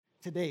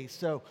today.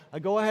 So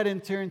go ahead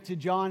and turn to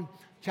John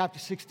chapter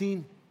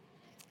 16.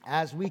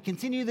 As we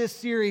continue this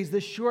series,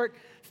 this short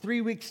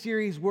 3-week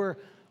series, we're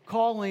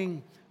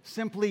calling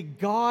simply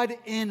God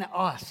in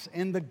Us.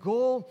 And the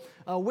goal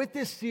with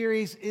this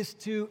series is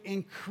to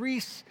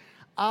increase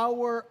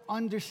our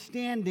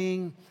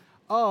understanding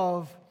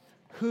of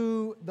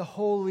who the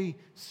Holy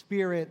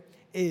Spirit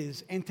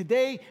is. And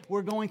today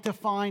we're going to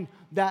find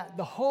that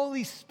the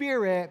Holy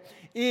Spirit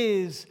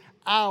is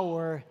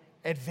our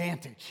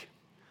advantage.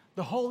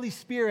 The Holy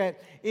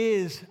Spirit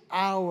is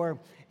our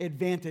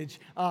advantage.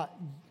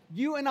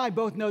 You and I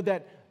both know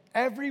that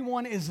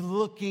everyone is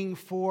looking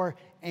for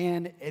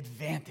an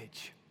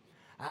advantage.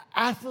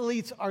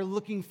 Athletes are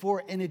looking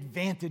for an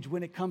advantage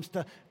when it comes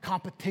to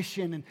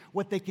competition and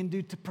what they can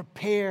do to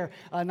prepare,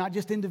 not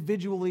just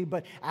individually,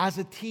 but as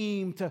a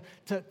team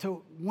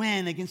to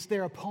win against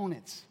their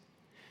opponents.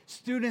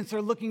 Students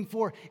are looking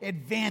for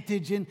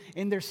advantage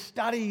in their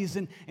studies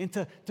and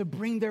to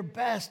bring their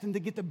best and to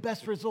get the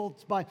best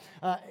results by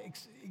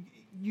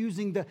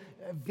using the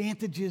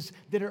advantages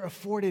that are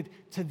afforded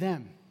to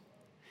them.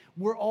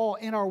 We're all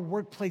in our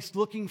workplace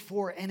looking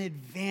for an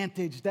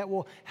advantage that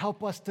will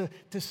help us to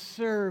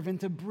serve and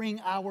to bring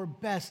our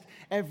best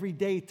every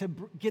day to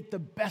get the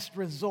best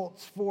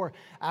results for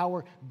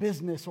our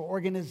business or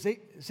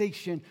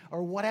organization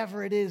or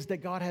whatever it is that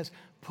God has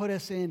put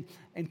us in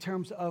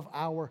terms of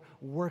our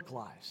work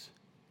lives.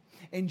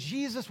 And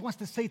Jesus wants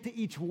to say to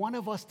each one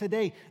of us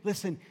today,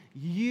 listen,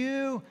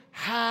 you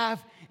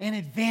have an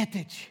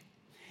advantage.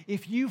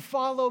 If you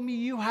follow me,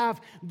 you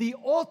have the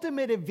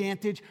ultimate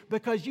advantage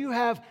because you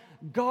have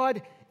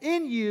God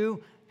in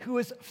you who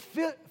is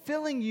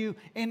filling you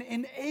and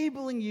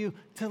enabling you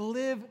to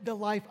live the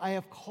life I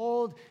have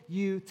called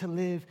you to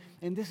live.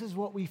 And this is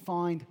what we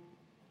find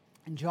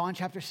in John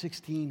chapter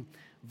 16,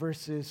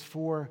 verses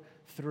 4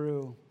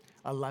 through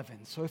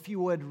 11. So if you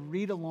would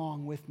read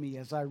along with me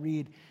as I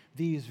read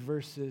these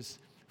verses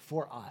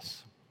for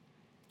us.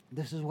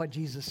 This is what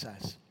Jesus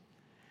says.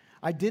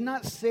 I did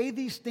not say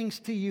these things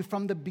to you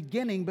from the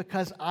beginning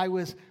because I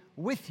was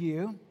with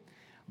you,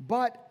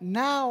 but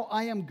now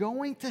I am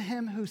going to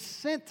him who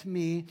sent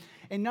me,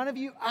 and none of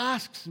you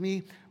asks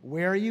me,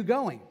 where are you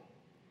going?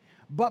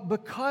 But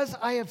because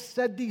I have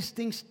said these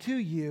things to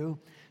you,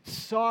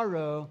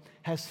 sorrow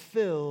has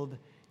filled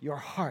your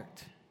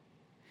heart.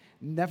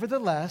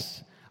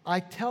 Nevertheless,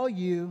 I tell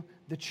you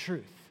the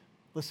truth.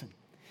 Listen,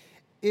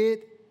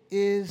 it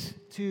is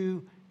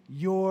to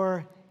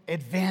your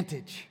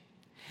advantage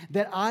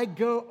that I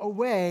go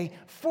away,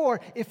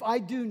 for if I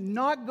do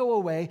not go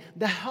away,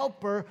 the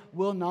Helper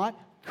will not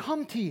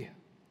come to you.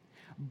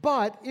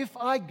 But if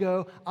I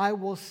go, I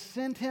will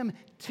send him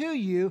to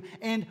you,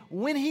 and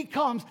when he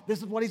comes, this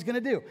is what he's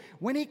going to do.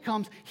 When he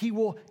comes, he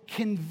will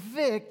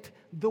convict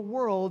the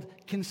world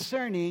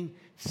concerning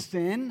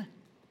sin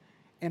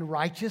and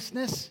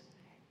righteousness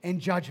and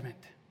judgment.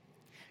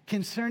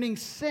 Concerning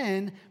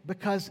sin,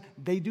 because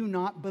they do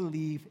not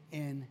believe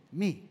in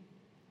me.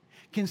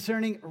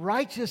 Concerning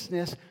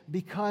righteousness,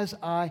 because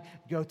I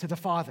go to the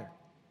Father,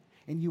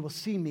 and you will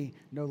see me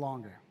no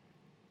longer.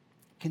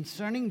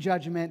 Concerning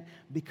judgment,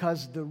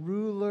 because the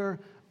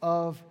ruler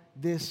of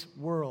this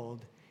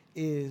world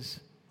is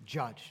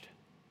judged.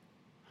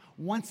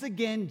 Once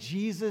again,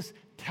 Jesus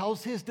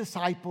tells his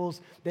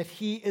disciples that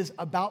he is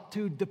about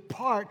to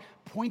depart,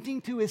 pointing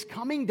to his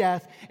coming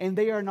death, and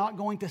they are not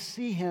going to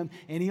see him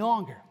any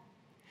longer.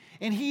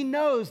 And he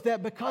knows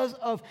that because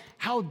of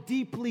how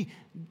deeply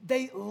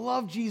they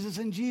love Jesus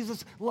and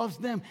Jesus loves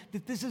them,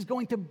 that this is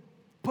going to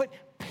put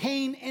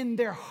pain in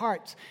their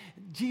hearts.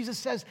 Jesus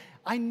says,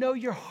 I know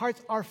your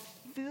hearts are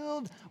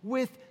filled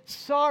with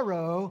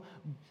sorrow,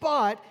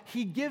 but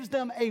he gives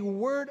them a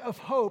word of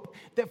hope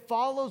that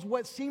follows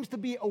what seems to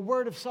be a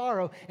word of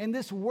sorrow. And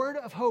this word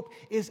of hope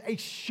is a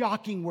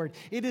shocking word.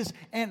 It is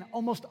an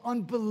almost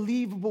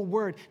unbelievable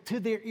word to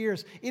their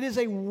ears. It is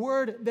a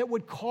word that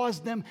would cause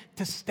them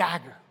to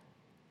stagger.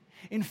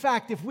 In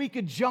fact, if we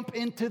could jump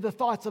into the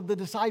thoughts of the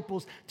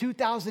disciples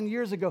 2,000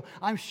 years ago,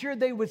 I'm sure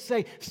they would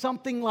say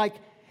something like,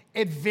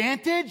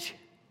 advantage?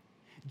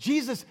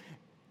 Jesus,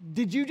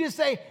 did you just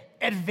say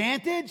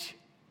advantage?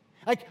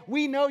 Like,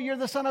 we know you're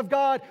the Son of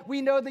God.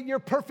 We know that you're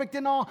perfect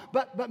and all.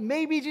 But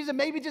maybe, Jesus,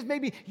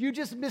 maybe you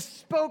just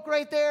misspoke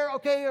right there,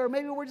 okay? Or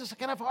maybe we're just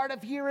kind of hard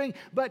of hearing.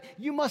 But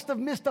you must have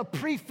missed a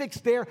prefix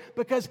there,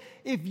 because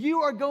if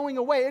you are going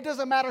away, it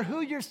doesn't matter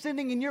who you're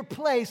sending in your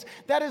place.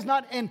 That is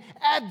not an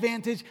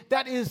advantage.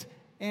 That is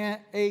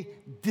a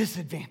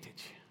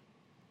disadvantage.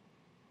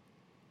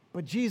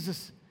 But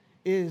Jesus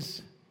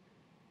is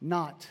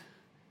not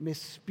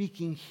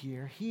misspeaking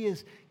here. He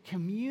is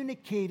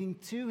communicating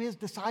to his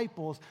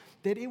disciples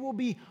that it will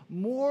be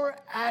more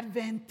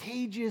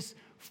advantageous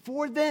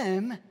for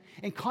them,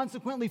 and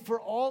consequently for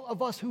all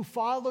of us who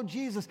follow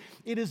Jesus,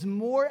 it is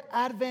more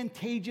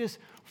advantageous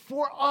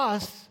for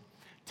us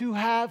to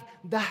have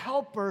the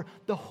Helper,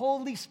 the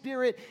Holy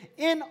Spirit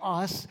in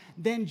us,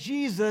 than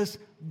Jesus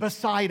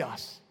beside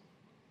us.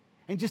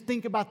 And just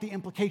think about the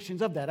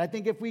implications of that. I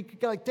think if we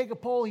could take a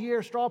poll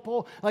here, straw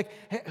poll,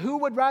 who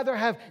would rather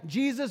have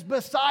Jesus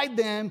beside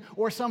them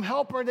or some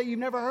helper that you've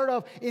never heard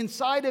of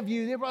inside of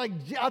you? They're like,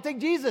 I'll take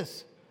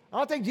Jesus.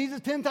 I'll take Jesus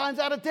 10 times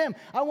out of 10.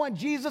 I want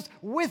Jesus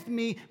with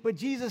me. But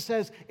Jesus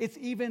says it's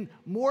even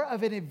more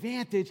of an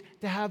advantage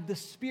to have the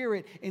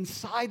Spirit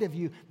inside of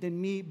you than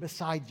me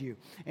beside you.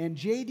 And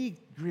J.D.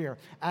 Greear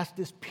asked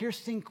this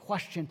piercing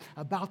question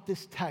about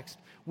this text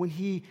when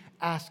he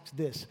asks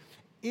this.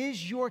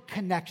 Is your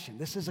connection,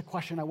 this is a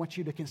question I want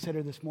you to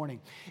consider this morning,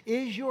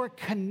 is your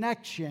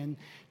connection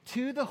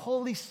to the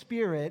Holy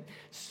Spirit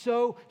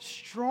so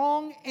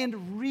strong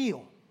and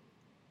real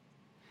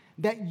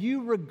that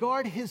you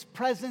regard His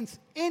presence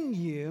in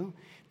you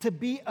to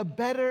be a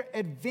better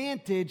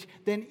advantage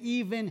than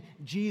even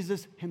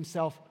Jesus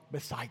Himself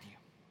beside you?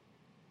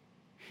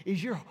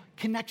 Is your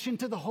connection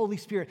to the Holy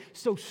Spirit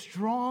so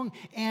strong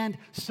and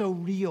so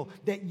real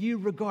that you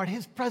regard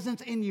His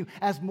presence in you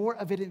as more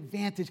of an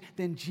advantage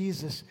than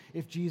Jesus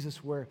if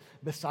Jesus were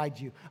beside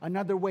you?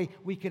 Another way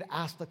we could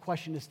ask the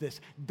question is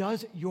this: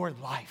 does your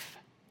life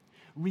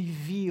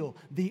reveal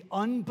the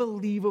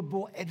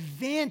unbelievable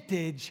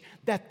advantage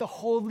that the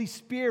Holy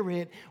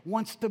Spirit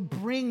wants to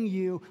bring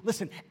you,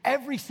 listen,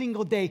 every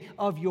single day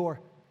of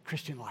your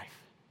Christian life?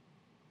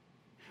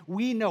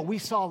 We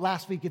saw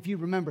last week, if you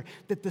remember,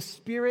 that the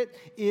Spirit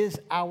is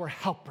our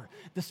helper.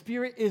 The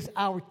Spirit is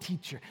our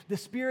teacher. The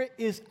Spirit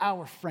is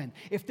our friend.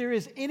 If there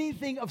is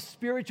anything of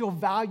spiritual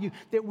value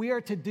that we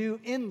are to do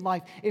in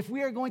life, if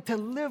we are going to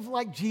live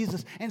like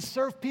Jesus and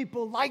serve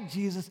people like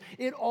Jesus,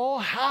 it all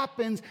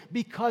happens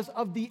because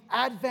of the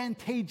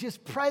advantageous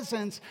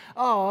presence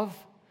of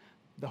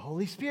the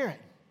Holy Spirit.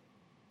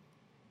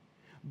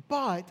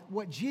 But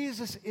what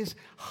Jesus is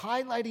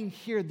highlighting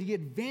here, the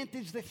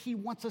advantage that He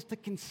wants us to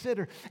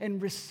consider and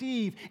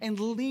receive and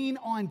lean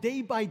on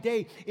day by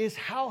day, is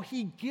how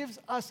He gives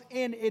us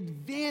an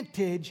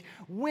advantage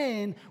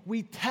when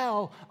we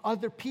tell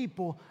other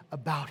people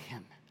about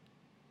Him.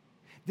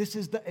 This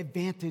is the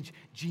advantage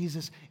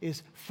Jesus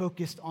is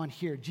focused on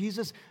here.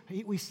 Jesus,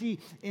 we see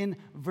in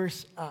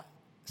verse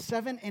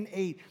 7 and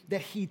 8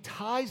 that He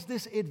ties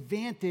this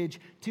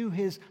advantage to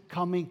His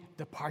coming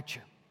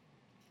departure.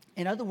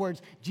 In other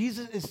words,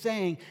 Jesus is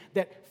saying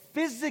that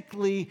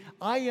physically,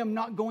 I am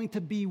not going to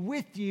be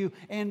with you,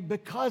 and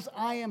because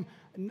I am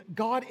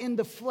God in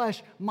the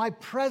flesh, my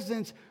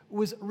presence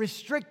was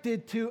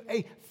restricted to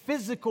a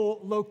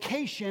physical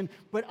location,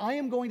 but I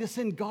am going to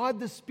send God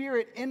the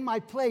Spirit in my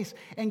place,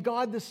 and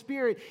God the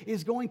Spirit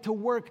is going to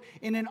work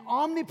in an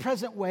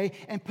omnipresent way,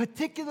 and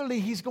particularly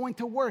He's going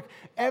to work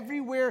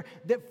everywhere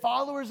that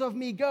followers of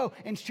me go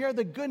and share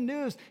the good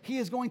news. He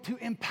is going to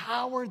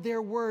empower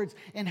their words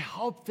and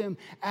help them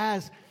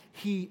as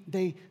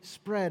they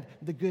spread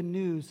the good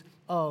news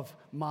of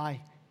my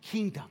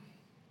kingdom.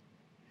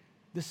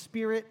 The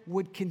Spirit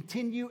would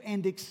continue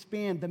and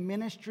expand the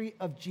ministry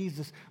of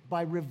Jesus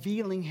by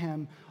revealing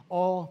Him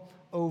all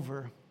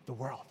over the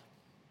world.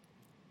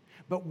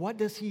 But what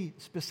does He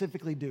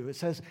specifically do? It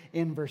says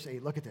in verse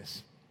 8, look at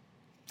this.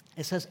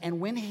 It says,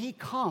 and when He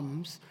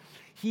comes,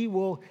 He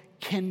will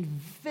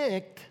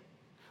convict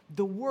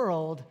the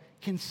world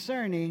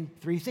concerning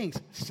three things: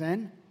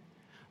 sin,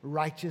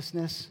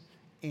 righteousness,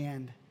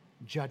 and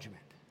judgment.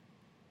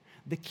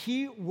 The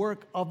key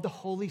work of the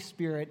Holy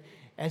Spirit,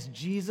 as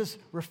Jesus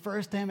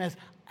refers to Him as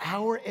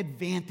our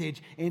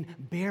advantage in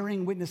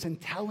bearing witness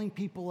and telling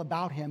people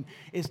about Him,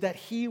 is that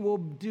He will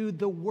do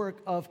the work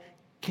of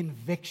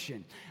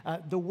conviction.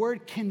 The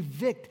word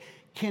convict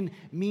can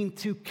mean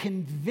to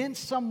convince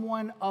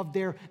someone of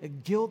their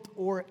guilt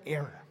or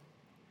error.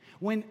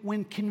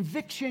 When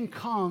conviction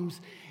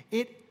comes,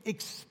 it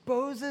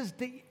exposes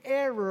the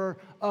error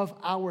of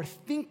our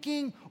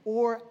thinking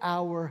or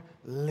our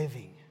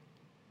living.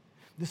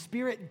 The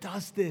Spirit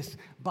does this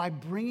by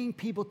bringing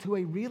people to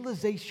a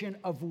realization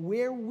of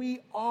where we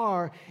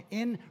are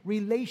in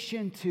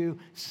relation to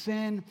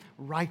sin,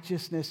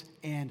 righteousness,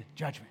 and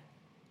judgment.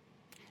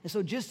 And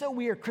so just so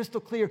we are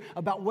crystal clear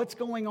about what's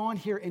going on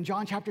here in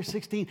John chapter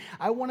 16,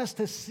 I want us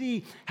to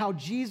see how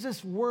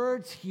Jesus'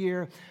 words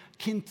here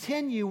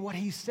continue what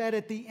He said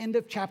at the end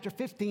of chapter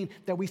 15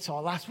 that we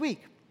saw last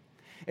week.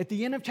 At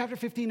the end of chapter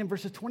 15 in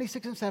verses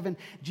 26 and 7,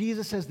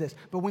 Jesus says this: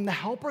 but when the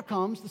Helper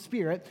comes, the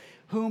Spirit,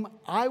 whom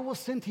I will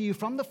send to you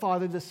from the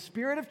Father, the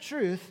Spirit of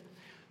truth,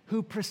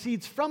 who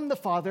proceeds from the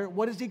Father,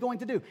 what is He going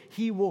to do?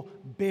 He will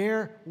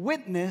bear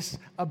witness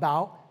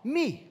about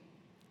me.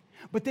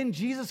 But then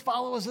Jesus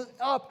follows it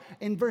up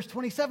in verse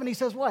 27. He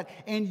says what?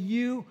 And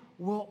you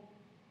will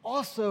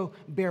also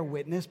bear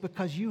witness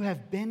because you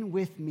have been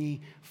with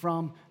me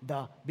from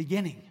the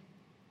beginning.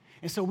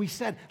 And so we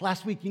said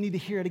last week, you need to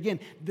hear it again.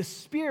 The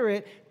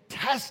Spirit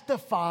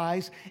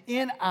testifies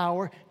in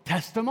our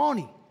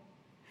testimony.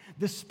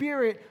 The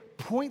Spirit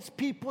points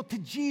people to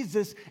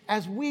Jesus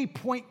as we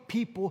point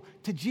people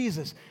to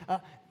Jesus.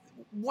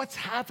 what's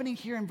happening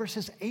here in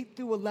verses 8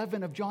 through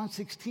 11 of John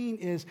 16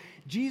 is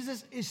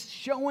Jesus is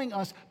showing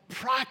us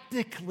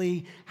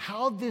practically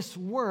how this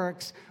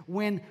works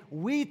when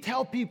we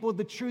tell people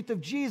the truth of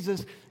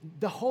Jesus.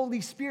 The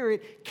Holy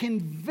Spirit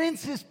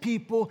convinces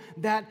people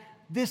that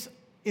this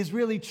is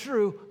really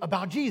true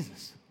about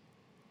Jesus.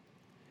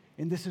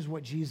 And this is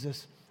what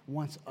Jesus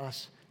wants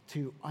us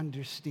to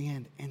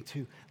understand and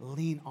to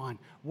lean on.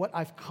 What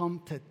I've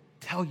come to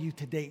tell you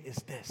today is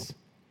this: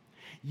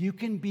 you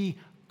can be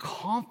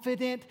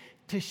confident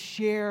to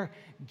share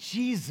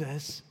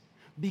Jesus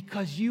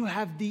because you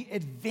have the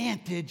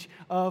advantage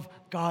of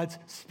God's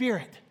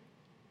Spirit.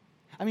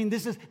 I mean,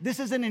 this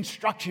is an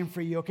instruction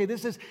for you, okay?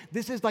 This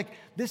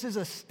is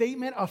a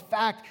statement of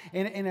fact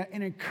and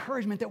an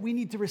encouragement that we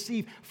need to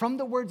receive from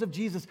the words of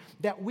Jesus,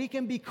 that we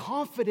can be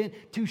confident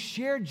to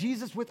share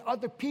Jesus with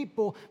other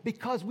people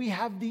because we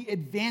have the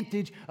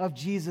advantage of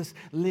Jesus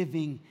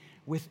living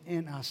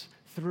within us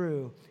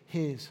through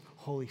his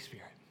Holy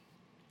Spirit.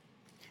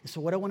 And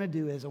so what I want to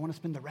do is I want to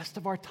spend the rest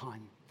of our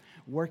time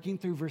working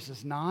through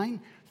verses 9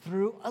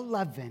 through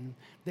 11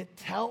 that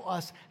tell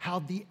us how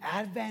the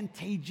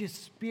advantageous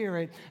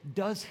Spirit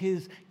does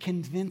his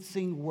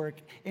convincing work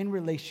in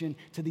relation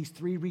to these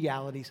three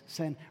realities: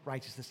 sin,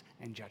 righteousness,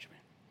 and judgment.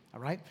 All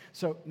right?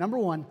 So number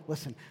one,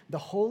 listen, the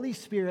Holy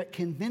Spirit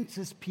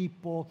convinces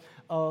people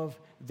of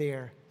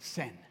their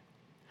sin.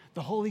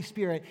 The Holy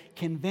Spirit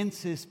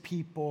convinces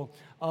people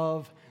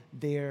of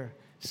their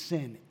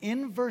sin.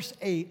 In verse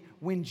 8,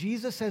 when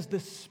Jesus says the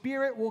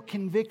Spirit will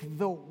convict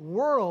the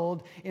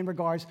world in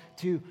regards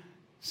to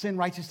sin,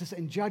 righteousness,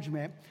 and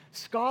judgment,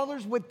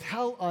 scholars would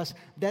tell us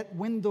that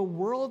when the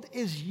world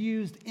is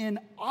used in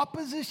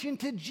opposition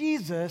to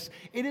Jesus,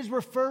 it is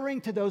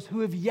referring to those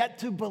who have yet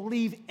to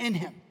believe in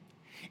him.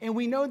 And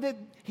we know that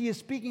he is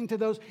speaking to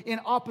those in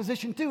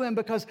opposition to him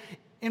because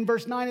in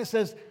verse 9 it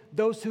says,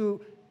 those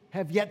who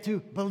have yet to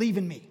believe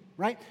in me,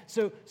 right?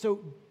 So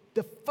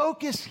the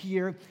focus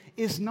here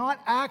is not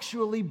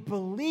actually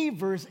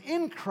believers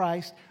in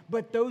Christ,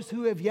 but those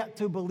who have yet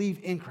to believe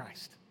in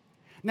Christ.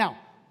 Now,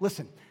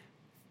 listen,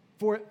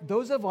 for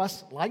those of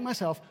us, like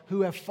myself,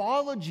 who have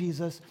followed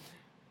Jesus,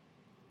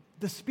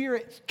 the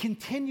Spirit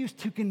continues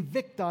to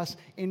convict us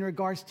in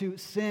regards to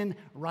sin,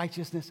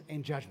 righteousness,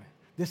 and judgment.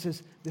 This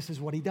is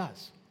what he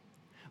does.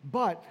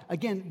 But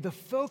again, the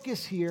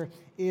focus here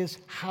is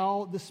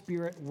how the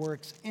Spirit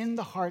works in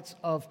the hearts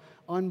of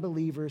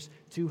unbelievers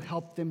to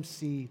help them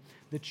see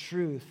the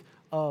truth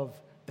of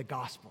the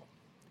gospel.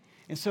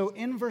 And so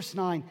in verse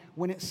 9,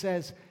 when it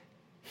says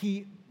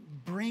he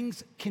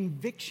brings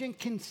conviction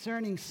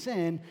concerning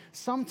sin,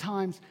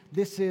 sometimes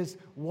this is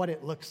what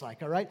it looks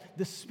like, all right?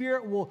 The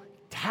Spirit will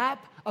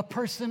tap a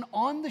person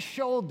on the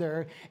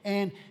shoulder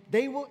and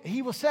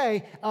he will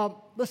say,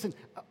 listen,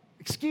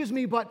 excuse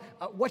me, but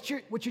what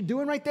you're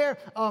doing right there,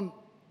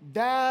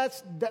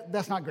 that's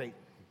not great.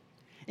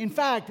 In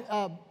fact,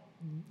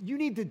 you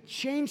need to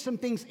change some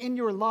things in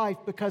your life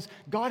because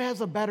God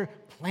has a better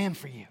plan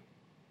for you.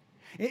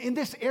 In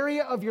this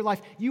area of your life,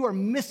 you are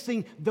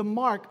missing the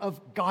mark of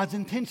God's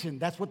intention.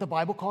 That's what the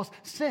Bible calls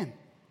sin.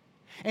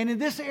 And in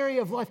this area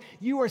of life,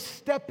 you are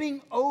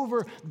stepping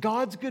over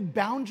God's good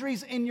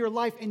boundaries in your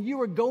life, and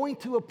you are going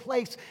to a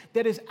place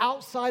that is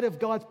outside of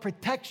God's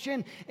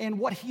protection and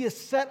what he has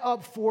set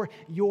up for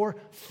your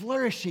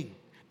flourishing.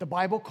 The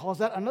Bible calls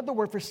that, another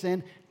word for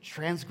sin,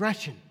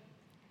 transgression.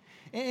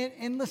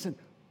 And listen,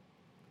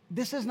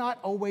 this is not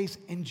always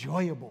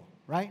enjoyable,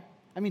 right?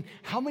 I mean,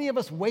 how many of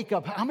us wake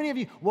up? How many of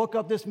you woke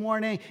up this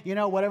morning,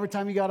 whatever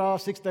time you got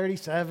off,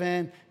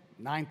 6:37,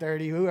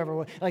 9:30,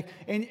 whoever,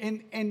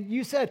 and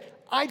you said,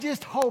 I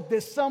just hope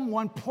that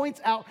someone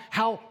points out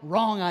how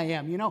wrong I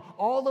am.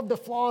 All of the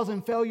flaws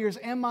and failures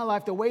in my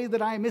life, the way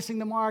that I am missing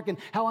the mark and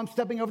how I'm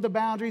stepping over the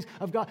boundaries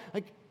of God.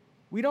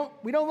 We don't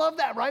love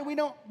that, right? We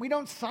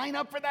don't sign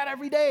up for that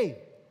every day.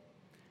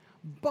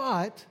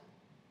 But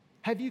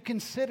have you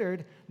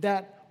considered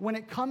that when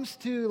it comes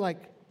to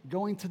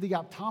going to the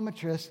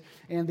optometrist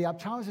and the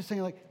optometrist is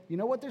saying you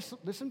know what, there's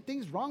some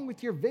things wrong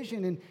with your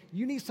vision and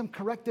you need some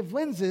corrective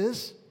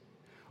lenses,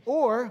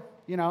 or,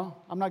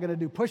 I'm not going to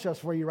do push-ups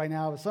for you right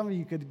now, but some of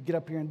you could get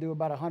up here and do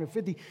about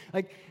 150.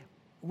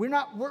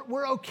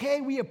 We're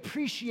okay. We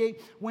appreciate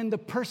when the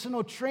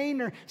personal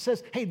trainer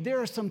says, hey,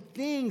 there are some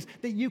things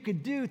that you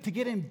could do to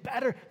get in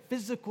better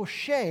physical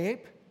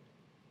shape.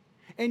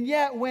 And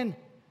yet when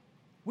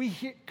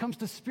comes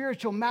to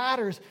spiritual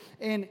matters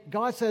and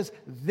God says,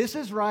 this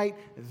is right,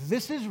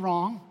 this is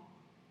wrong,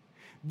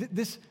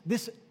 this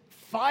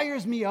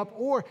fires me up,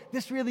 or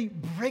this really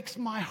breaks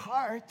my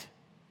heart,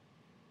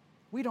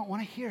 we don't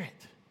want to hear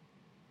it.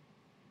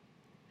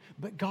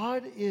 But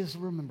God is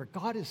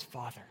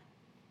Father.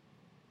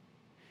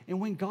 And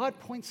when God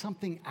points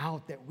something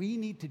out that we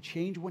need to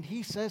change, when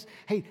he says,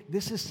 hey,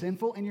 this is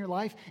sinful in your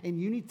life and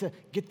you need to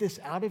get this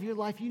out of your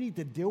life, you need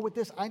to deal with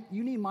this,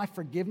 you need my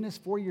forgiveness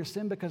for your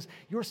sin because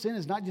your sin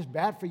is not just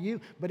bad for you,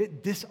 but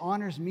it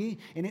dishonors me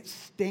and it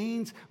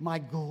stains my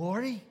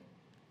glory.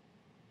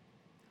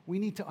 we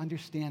need to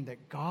understand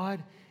that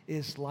God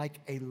is like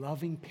a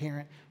loving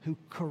parent who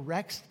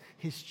corrects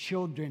his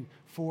children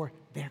for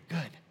their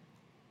good.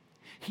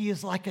 He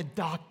is like a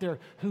doctor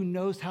who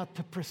knows how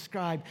to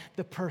prescribe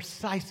the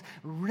precise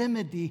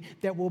remedy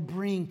that will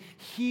bring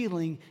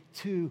healing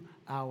to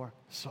our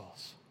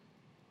souls.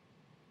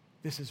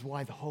 This is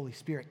why the Holy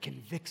Spirit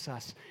convicts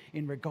us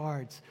in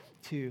regards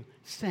to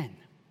sin.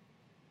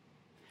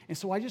 And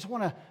so I just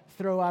want to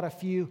throw out a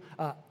few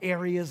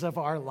areas of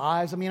our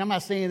lives. I mean, I'm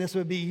not saying this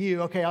would be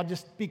you. Okay, I'll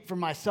just speak for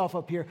myself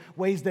up here.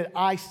 Ways that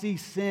I see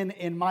sin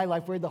in my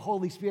life where the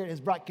Holy Spirit has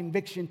brought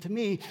conviction to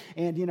me.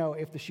 And,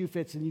 if the shoe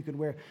fits, then you can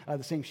wear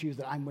the same shoes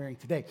that I'm wearing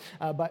today.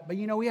 But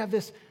we have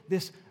this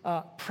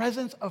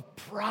presence of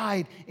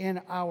pride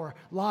in our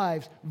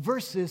lives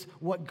versus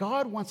what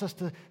God wants us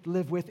to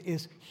live with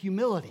is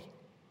humility.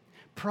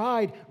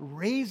 Pride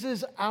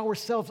raises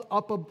ourselves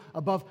up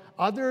above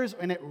others,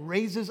 and it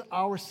raises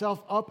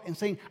ourselves up and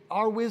saying,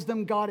 our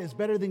wisdom, God, is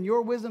better than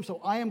your wisdom,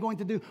 so I am going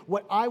to do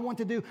what I want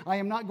to do. I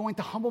am not going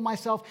to humble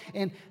myself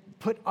and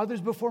put others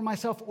before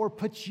myself or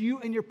put you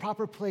in your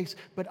proper place,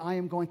 but I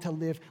am going to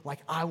live like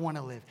I want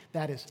to live.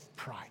 That is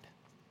pride.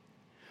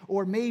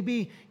 Or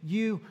maybe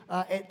you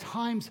at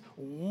times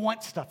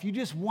want stuff. You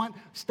just want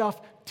stuff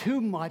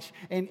too much,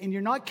 and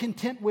you're not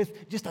content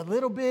with just a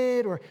little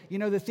bit or,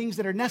 the things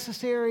that are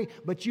necessary,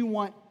 but you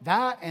want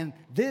that and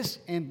this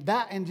and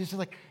that, and just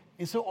like,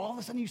 and so all of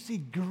a sudden you see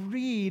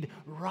greed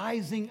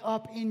rising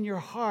up in your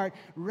heart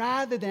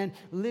rather than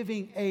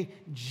living a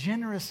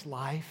generous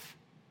life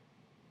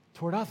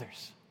toward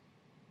others.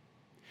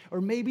 Or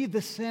maybe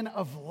the sin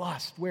of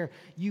lust, where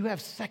you have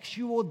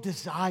sexual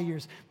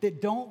desires that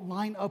don't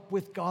line up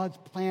with God's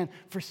plan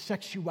for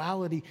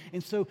sexuality.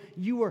 And so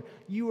you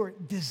are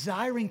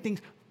desiring things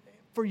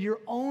for your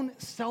own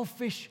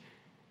selfish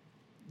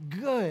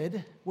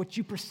good, what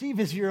you perceive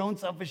as your own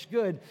selfish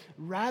good,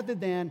 rather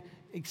than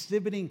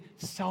exhibiting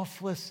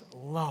selfless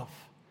love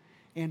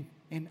and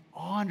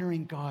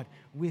honoring God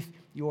with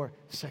your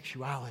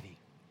sexuality.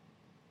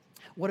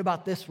 What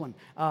about this one?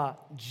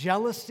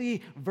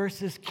 Jealousy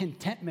versus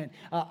contentment.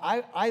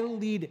 I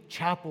lead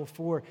chapel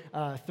for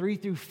 3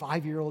 through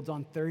 5-year-olds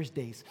on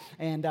Thursdays,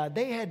 and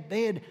they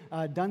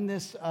had done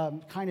this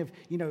kind of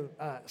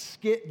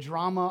skit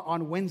drama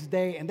on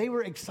Wednesday, and they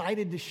were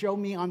excited to show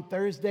me on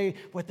Thursday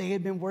what they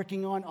had been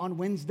working on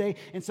Wednesday.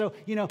 And so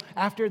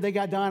after they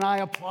got done, I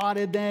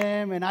applauded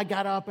them, and I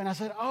got up and I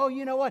said, "Oh,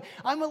 you know what?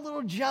 I'm a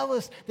little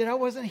jealous that I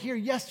wasn't here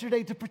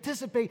yesterday to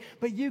participate,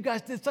 but you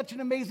guys did such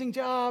an amazing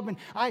job, and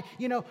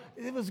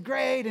it was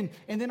great."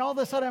 And then all of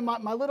a sudden,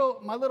 my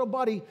little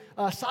buddy,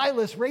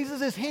 Silas, raises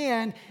his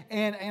hand,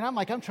 and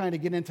I'm trying to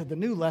get into the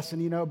new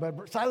lesson,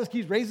 but Silas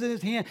keeps raising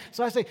his hand.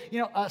 So I say,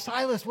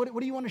 Silas, what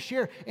do you want to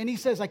share? And he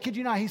says, I kid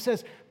you not, he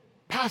says,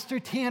 Pastor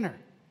Tanner.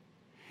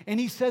 And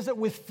he says it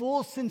with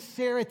full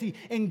sincerity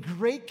and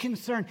great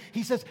concern.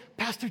 He says,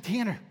 Pastor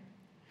Tanner,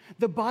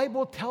 the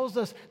Bible tells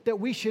us that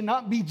we should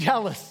not be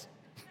jealous.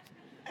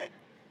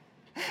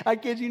 I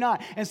kid you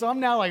not. And so I'm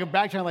now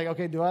backtracking,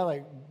 okay, do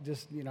I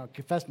just,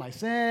 confess my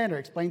sin or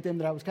explain to him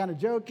that I was kind of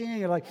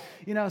joking or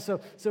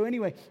so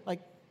anyway,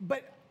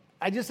 but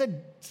I just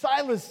said,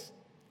 Silas,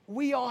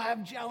 we all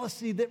have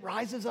jealousy that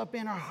rises up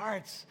in our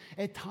hearts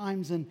at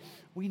times, and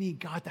we need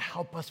God to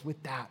help us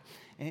with that.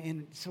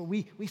 And so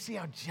we see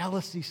how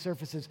jealousy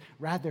surfaces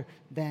rather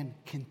than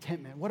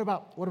contentment. What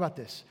about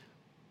this?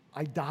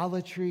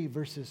 Idolatry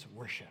versus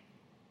worship.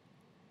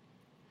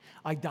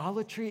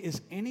 Idolatry is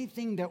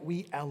anything that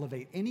we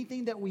elevate,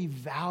 anything that we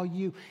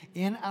value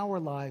in our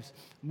lives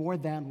more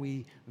than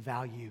we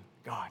value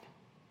God.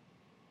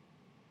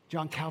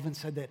 John Calvin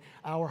said that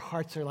our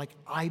hearts are like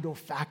idol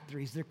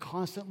factories. They're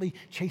constantly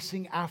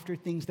chasing after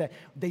things that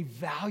they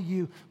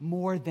value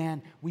more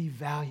than we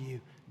value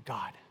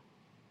God.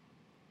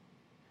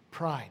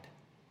 Pride,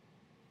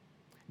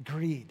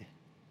 greed,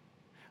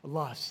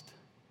 lust,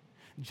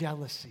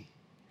 jealousy,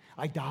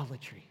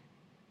 idolatry.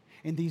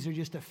 And these are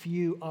just a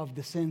few of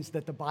the sins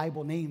that the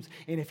Bible names.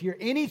 And if you're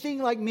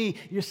anything like me,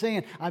 you're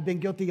saying, I've been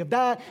guilty of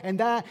that, and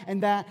that,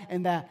 and that,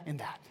 and that, and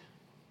that.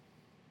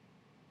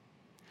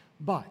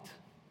 But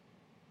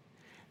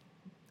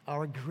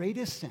our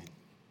greatest sin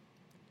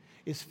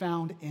is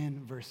found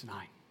in verse 9.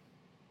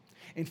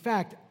 In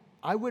fact,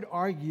 I would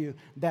argue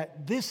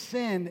that this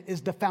sin is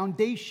the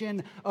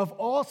foundation of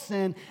all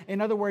sin. In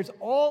other words,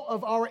 all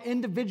of our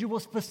individual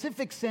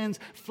specific sins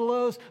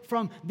flows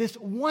from this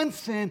one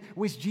sin,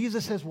 which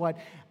Jesus says what?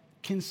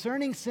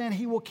 Concerning sin,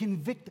 he will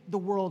convict the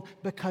world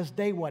because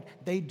they what?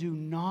 They do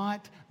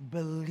not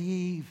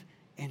believe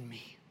in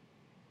me.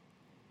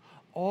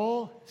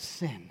 All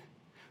sin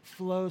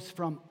flows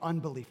from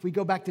unbelief. We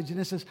go back to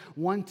Genesis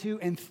 1, 2,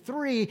 and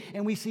 3,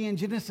 and we see in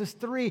Genesis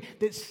 3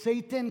 that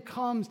Satan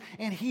comes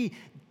and he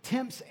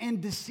tempts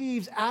and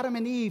deceives Adam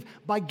and Eve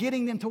by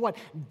getting them to what?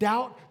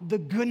 Doubt the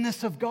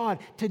goodness of God,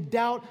 to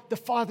doubt the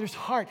Father's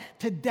heart,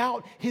 to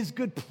doubt his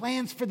good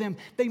plans for them.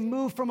 They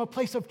move from a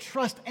place of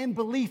trust and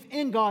belief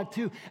in God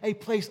to a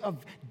place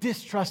of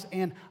distrust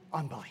and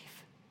unbelief.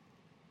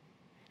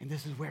 And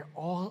this is where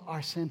all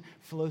our sin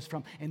flows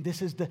from. And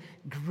this is the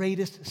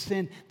greatest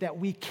sin that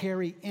we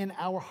carry in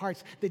our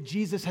hearts, that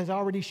Jesus has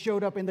already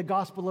showed up in the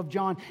Gospel of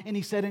John. And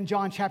he said in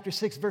John chapter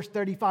 6, verse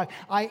 35,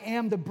 I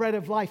am the bread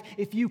of life.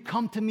 If you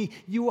come to me,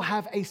 you will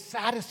have a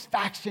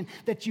satisfaction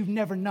that you've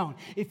never known.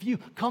 If you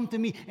come to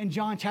me in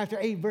John chapter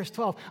 8, verse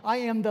 12, I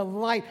am the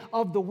light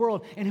of the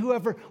world. And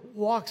whoever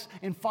walks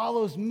and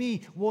follows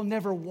me will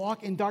never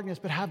walk in darkness,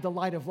 but have the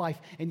light of life.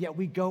 And yet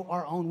we go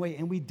our own way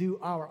and we do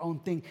our own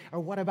thing. Or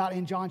what about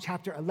in John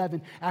chapter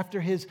 11, after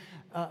his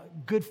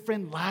good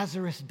friend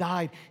Lazarus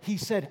died, he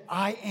said,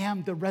 I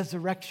am the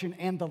resurrection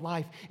and the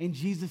life. And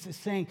Jesus is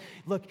saying,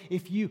 look,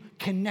 if you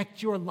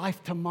connect your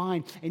life to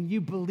mine and you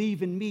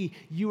believe in me,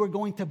 you are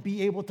going to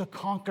be able to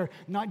conquer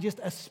not just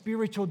a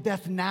spiritual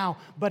death now,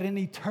 but an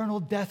eternal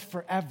death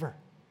forever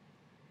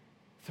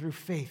through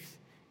faith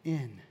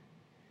in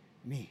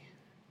me.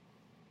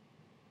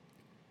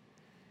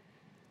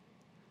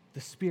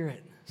 The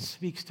Spirit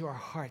speaks to our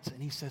hearts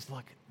and he says,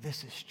 look,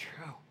 this is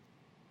true.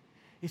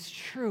 It's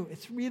true.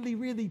 It's really,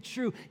 really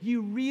true.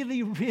 You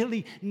really,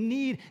 really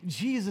need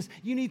Jesus.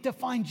 You need to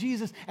find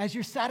Jesus as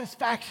your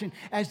satisfaction,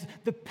 as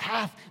the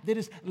path that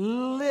is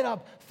lit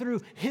up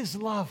through his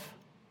love.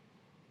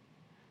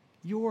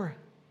 Your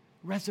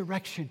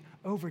resurrection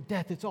over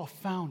death, it's all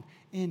found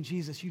in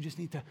Jesus. You just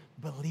need to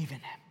believe in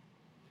him.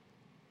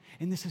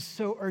 And this is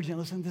so urgent.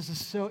 Listen, this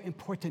is so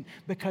important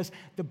because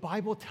the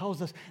Bible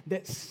tells us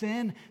that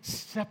sin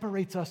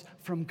separates us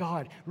from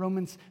God.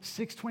 Romans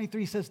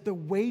 6:23 says the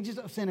wages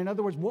of sin, in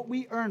other words, what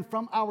we earn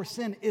from our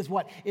sin is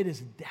what? It is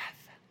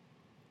death.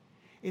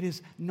 It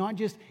is not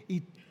just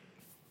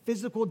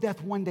physical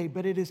death one day,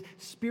 but it is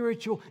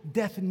spiritual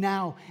death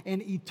now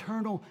and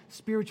eternal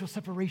spiritual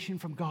separation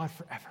from God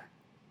forever.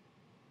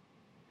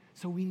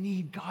 So we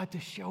need God to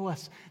show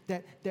us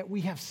that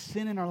we have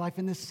sin in our life,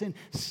 and this sin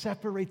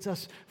separates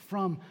us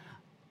from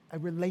a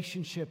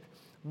relationship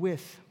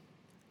with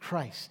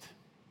Christ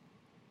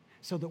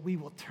so that we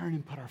will turn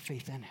and put our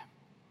faith in him,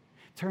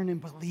 turn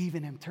and believe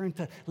in him, turn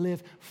to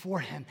live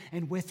for him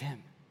and with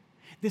him.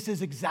 This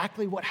is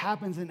exactly what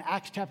happens in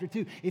Acts chapter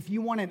 2. If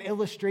you want an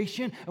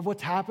illustration of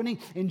what's happening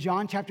in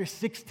John chapter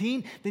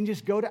 16, then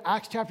just go to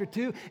Acts chapter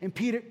 2, and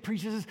Peter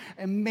preaches this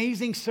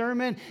amazing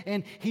sermon,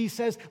 and he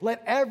says,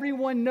 let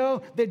everyone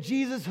know that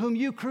Jesus whom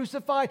you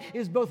crucified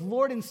is both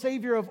Lord and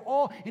Savior of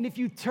all, and if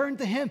you turn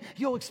to him,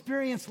 you'll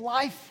experience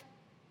life.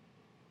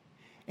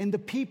 And the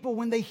people,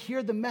 when they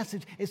hear the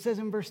message, it says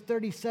in verse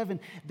 37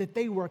 that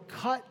they were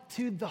cut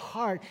to the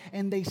heart,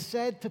 and they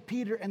said to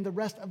Peter and the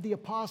rest of the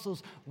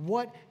apostles,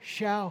 what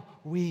shall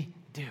we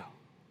do?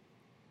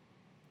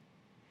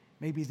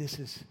 Maybe this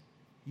is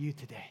you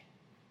today.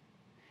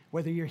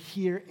 Whether you're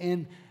here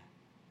in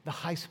the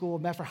high school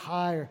of Medford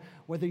High, or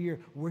whether you're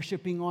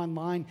worshiping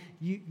online,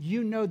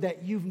 you know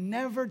that you've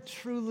never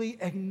truly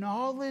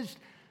acknowledged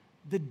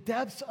the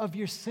depths of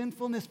your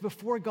sinfulness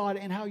before God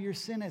and how your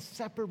sin has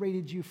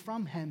separated you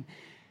from him.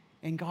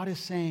 And God is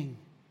saying,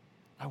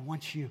 I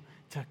want you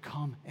to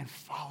come and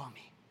follow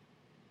me.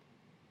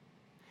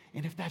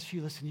 And if that's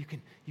you, listen,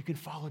 you can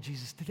follow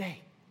Jesus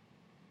today.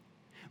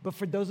 But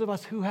for those of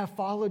us who have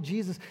followed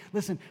Jesus,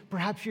 listen,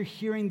 perhaps you're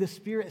hearing the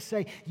Spirit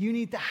say, you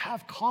need to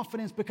have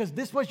confidence because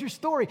this was your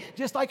story.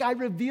 Just like I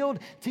revealed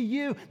to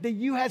you that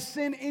you had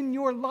sin in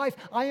your life,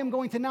 I am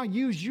going to now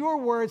use your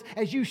words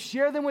as you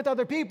share them with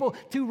other people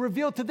to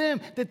reveal to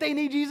them that they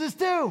need Jesus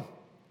too.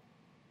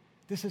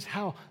 This is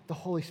how the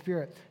Holy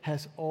Spirit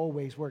has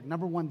always worked.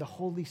 Number one, the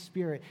Holy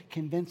Spirit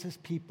convinces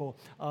people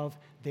of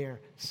their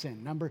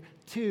sin. Number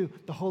two,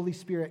 the Holy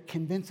Spirit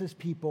convinces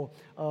people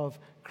of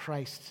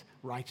Christ's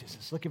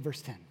righteousness. Look at verse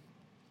 10.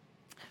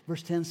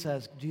 Verse 10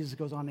 says, Jesus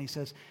goes on and he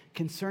says,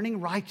 concerning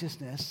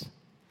righteousness,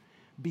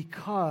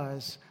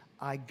 because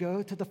I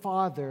go to the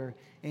Father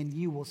and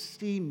you will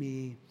see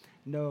me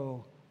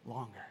no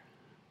longer.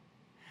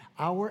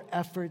 Our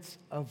efforts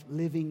of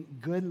living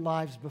good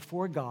lives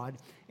before God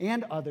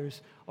and others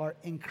are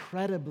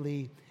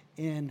incredibly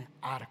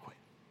inadequate.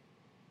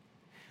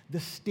 The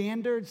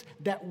standards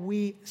that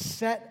we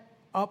set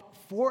up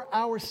for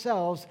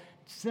ourselves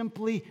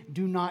simply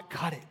do not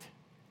cut it.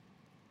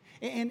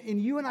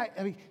 And you and I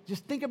mean,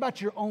 just think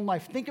about your own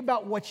life. Think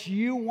about what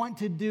you want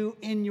to do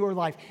in your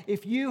life.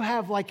 If you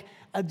have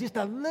just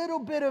a little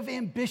bit of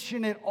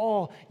ambition at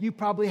all, you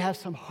probably have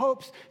some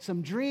hopes,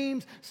 some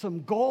dreams,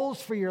 some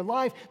goals for your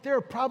life. There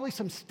are probably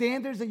some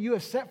standards that you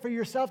have set for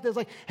yourself that's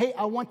like, hey,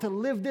 I want to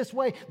live this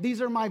way.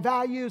 These are my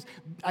values.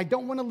 I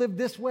don't want to live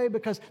this way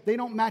because they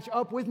don't match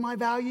up with my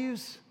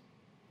values.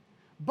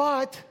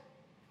 But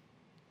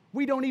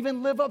we don't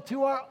even live up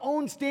to our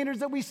own standards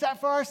that we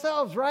set for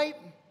ourselves, right?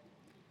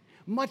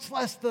 Much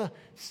less the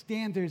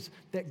standards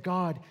that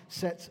God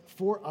sets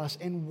for us.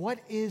 And what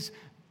is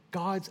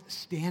God's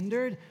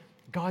standard?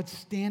 God's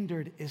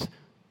standard is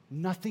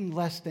nothing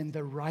less than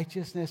the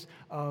righteousness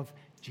of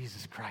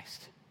Jesus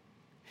Christ.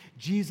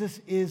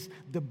 Jesus is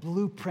the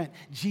blueprint.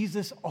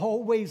 Jesus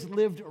always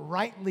lived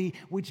rightly,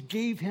 which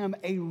gave him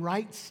a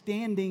right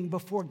standing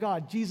before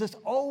God. Jesus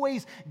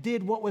always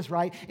did what was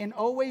right and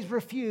always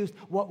refused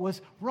what was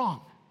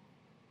wrong.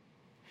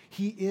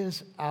 He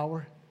is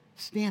our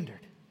standard.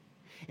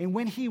 And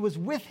when he was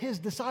with his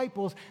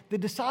disciples, the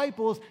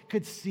disciples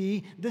could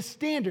see the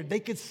standard. They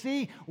could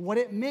see what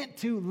it meant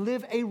to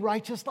live a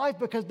righteous life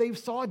because they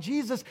saw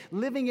Jesus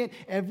living it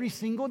every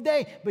single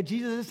day. But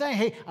Jesus is saying,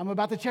 hey, I'm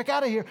about to check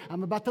out of here.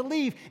 I'm about to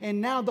leave.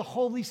 And now the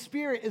Holy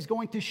Spirit is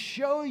going to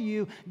show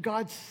you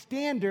God's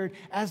standard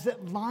as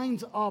it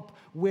lines up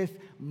with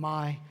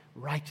my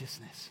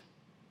righteousness.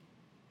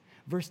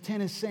 Verse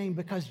 10 is saying,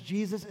 because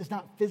Jesus is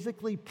not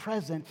physically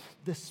present,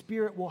 the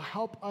Spirit will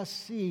help us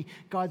see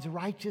God's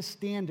righteous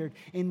standard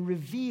and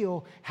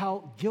reveal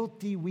how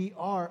guilty we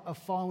are of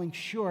falling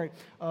short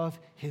of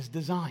his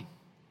design.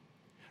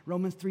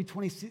 Romans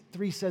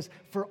 3:23 says,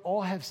 for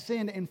all have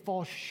sinned and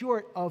fall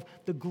short of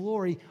the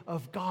glory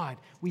of God.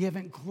 We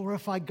haven't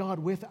glorified God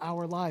with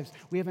our lives.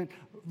 We haven't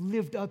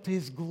lived up to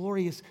his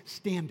glorious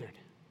standard.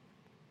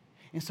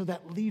 And so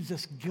that leaves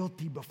us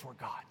guilty before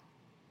God.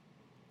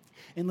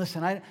 And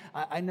listen,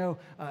 I know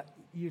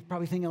you're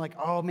probably thinking like,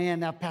 oh man,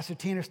 now Pastor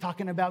Tanner's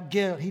talking about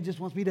guilt. He just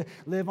wants me to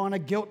live on a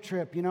guilt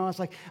trip. You know, it's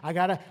like, I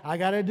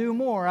gotta do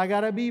more. I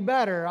gotta be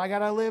better. I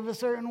gotta live a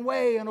certain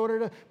way in order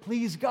to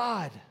please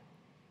God.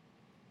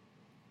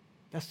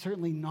 That's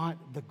certainly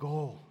not the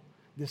goal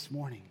this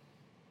morning.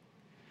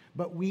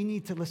 But we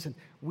need to listen.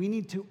 We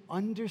need to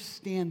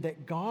understand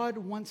that God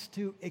wants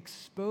to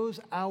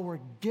expose our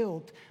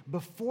guilt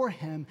before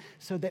him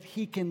so that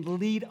he can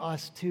lead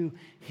us to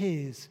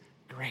his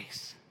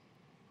grace.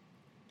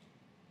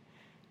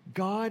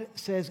 God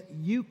says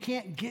you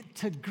can't get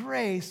to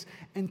grace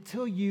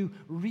until you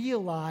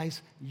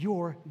realize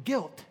your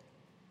guilt.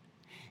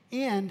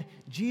 And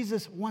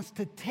Jesus wants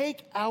to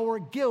take our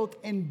guilt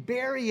and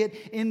bury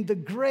it in the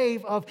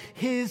grave of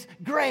his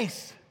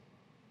grace.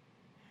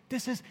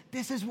 This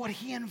is what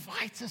he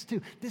invites us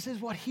to. This is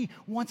what he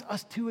wants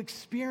us to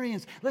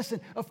experience. Listen,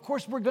 of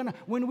course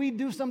when we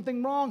do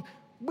something wrong,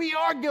 we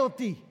are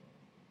guilty.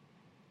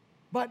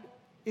 But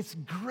it's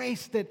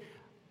grace that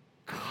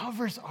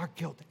covers our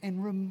guilt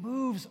and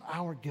removes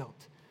our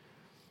guilt.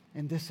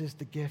 And this is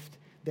the gift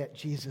that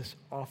Jesus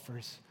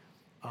offers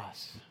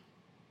us.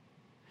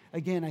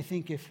 Again, I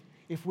think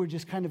if we're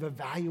just kind of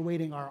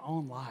evaluating our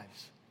own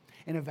lives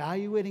and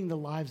evaluating the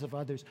lives of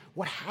others,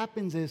 what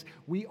happens is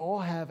we all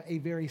have a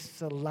very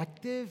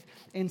selective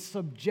and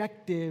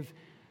subjective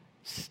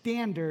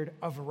standard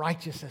of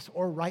righteousness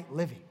or right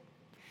living.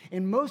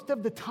 And most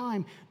of the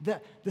time,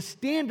 the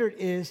standard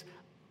is,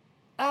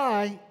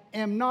 I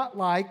am not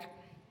like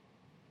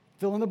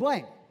fill in the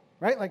blank,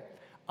 right? Like,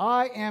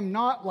 I am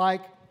not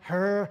like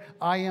her.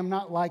 I am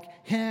not like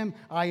him.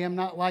 I am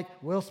not like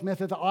Will Smith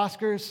at the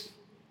Oscars.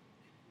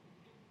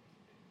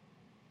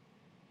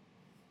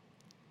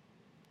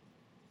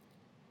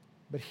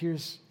 But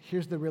here's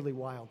the really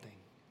wild thing.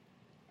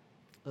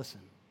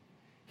 Listen,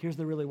 here's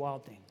the really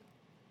wild thing.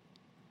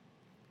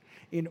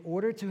 In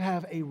order to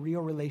have a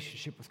real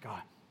relationship with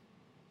God,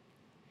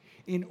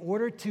 in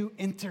order to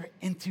enter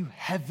into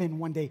heaven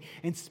one day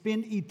and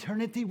spend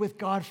eternity with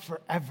God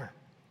forever,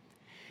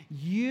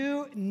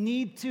 you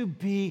need to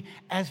be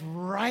as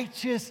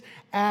righteous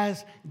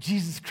as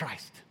Jesus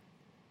Christ.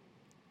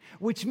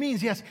 Which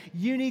means, yes,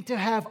 you need to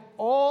have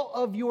all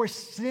of your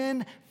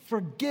sin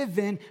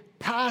forgiven,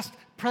 past,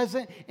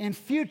 present, and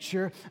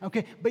future,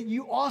 okay? But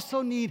you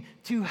also need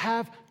to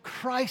have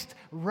Christ's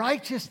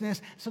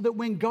righteousness so that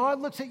when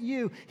God looks at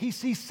you, he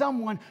sees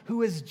someone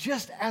who is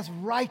just as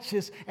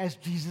righteous as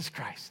Jesus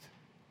Christ.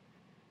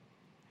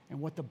 And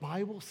what the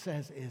Bible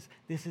says is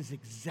this is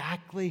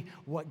exactly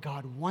what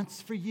God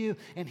wants for you,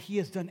 and he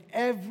has done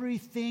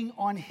everything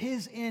on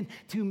his end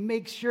to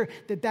make sure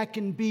that that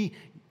can be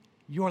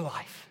your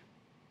life.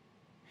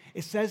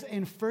 It says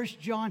in 1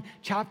 John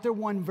chapter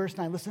 1, verse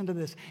 9, listen to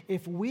this.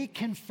 If we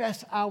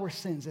confess our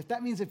sins, if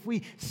that means if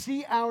we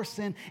see our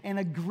sin and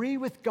agree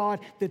with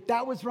God that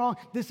that was wrong,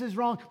 this is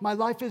wrong, my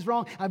life is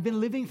wrong, I've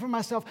been living for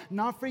myself,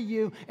 not for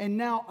you, and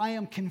now I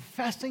am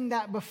confessing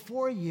that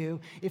before you.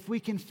 If we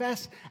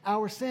confess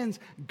our sins,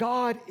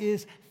 God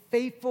is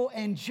faithful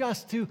and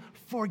just to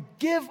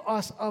forgive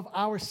us of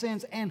our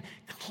sins and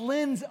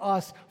cleanse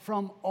us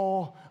from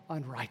all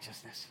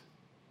unrighteousness.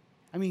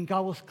 I mean,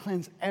 God will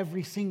cleanse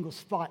every single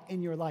spot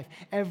in your life.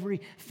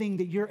 Everything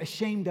that you're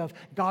ashamed of,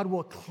 God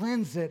will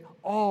cleanse it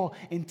all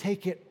and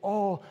take it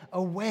all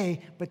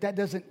away. But that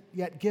doesn't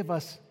yet give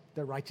us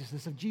the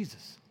righteousness of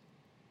Jesus.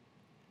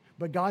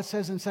 But God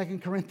says in 2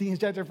 Corinthians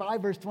chapter 5,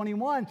 verse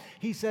 21,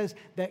 he says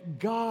that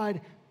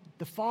God,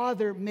 the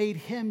Father, made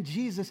him,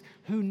 Jesus,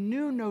 who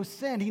knew no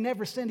sin. He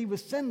never sinned. He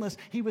was sinless.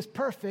 He was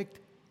perfect,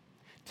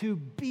 to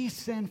be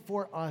sin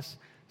for us,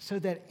 so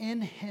that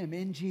in him,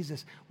 in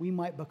Jesus, we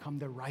might become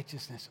the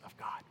righteousness of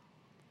God.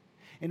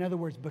 In other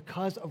words,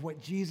 because of what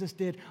Jesus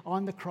did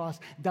on the cross,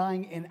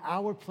 dying in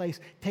our place,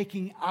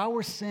 taking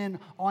our sin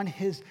on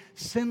his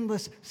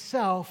sinless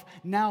self,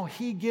 now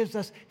he gives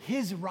us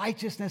his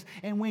righteousness.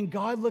 And when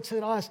God looks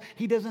at us,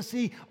 he doesn't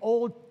see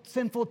old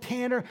sinful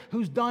Tanner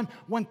who's done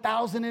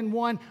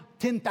 1,001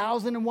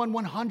 10,001,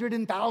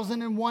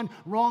 100,001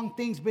 wrong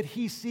things, but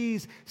he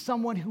sees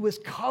someone who is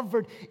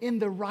covered in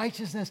the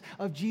righteousness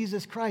of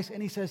Jesus Christ.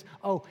 And he says,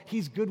 oh,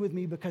 he's good with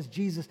me because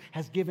Jesus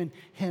has given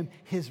him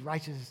his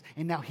righteousness.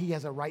 And now he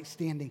has a right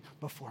standing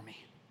before me.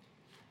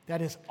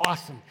 That is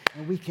awesome.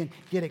 And we can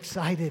get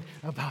excited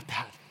about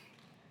that.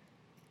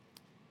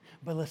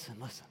 But listen.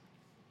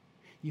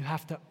 You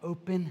have to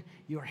open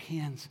your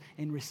hands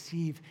and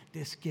receive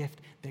this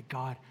gift that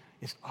God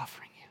is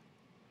offering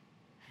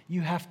you.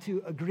 You have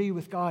to agree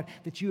with God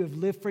that you have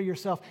lived for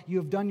yourself, you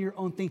have done your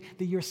own thing,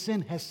 that your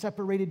sin has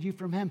separated you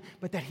from him,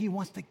 but that he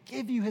wants to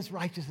give you his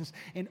righteousness,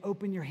 and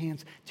open your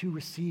hands to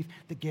receive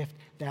the gift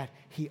that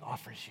he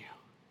offers you.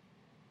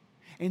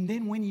 And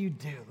then when you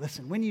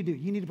do,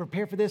 you need to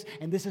prepare for this,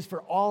 and this is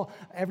for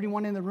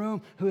everyone in the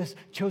room who has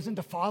chosen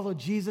to follow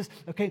Jesus,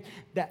 okay,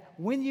 that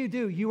when you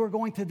do, you are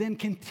going to then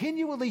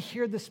continually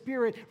hear the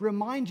Spirit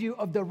remind you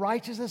of the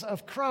righteousness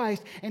of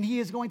Christ, and he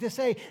is going to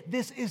say,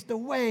 this is the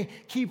way,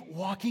 keep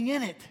walking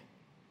in it.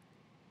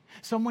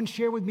 Someone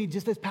shared with me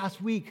just this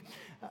past week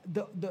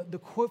the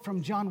quote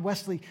from John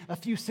Wesley a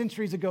few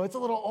centuries ago. It's a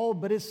little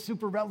old, but it's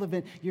super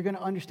relevant. You're going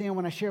to understand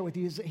when I share it with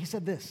you. He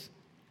said this: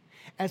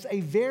 as a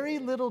very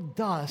little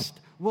dust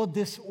will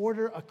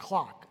disorder a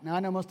clock. Now, I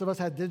know most of us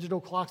have digital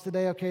clocks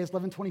today. Okay, it's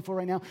 11:24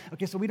 right now.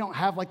 Okay, so we don't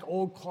have like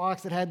old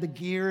clocks that had the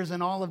gears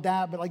and all of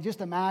that. But like,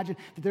 just imagine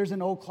that there's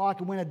an old clock,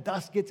 and when a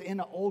dust gets in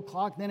an old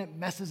clock, then it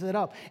messes it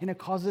up, and it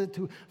causes it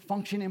to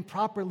function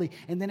improperly,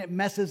 and then it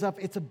messes up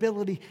its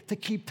ability to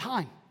keep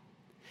time.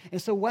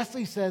 And so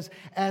Wesley says,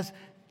 as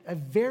a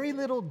very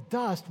little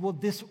dust will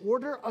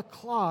disorder a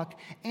clock,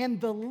 and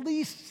the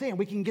least sand,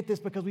 we can get this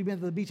because we've been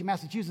to the beach in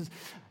Massachusetts,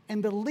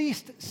 and the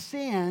least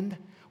sand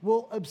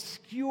will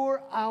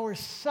obscure our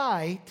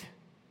sight,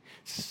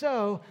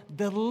 so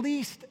the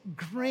least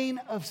grain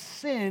of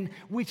sin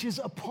which is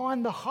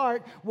upon the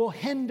heart will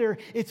hinder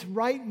its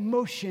right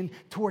motion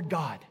toward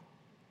God.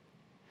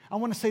 I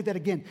want to say that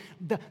again.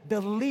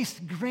 The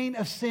least grain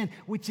of sin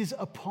which is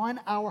upon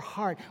our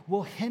heart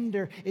will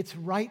hinder its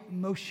right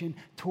motion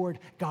toward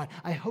God.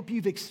 I hope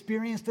you've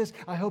experienced this.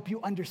 I hope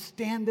you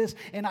understand this.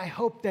 And I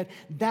hope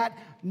that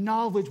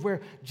knowledge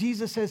where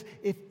Jesus says,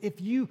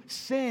 if you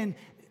sin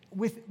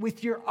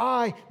with your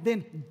eye,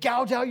 then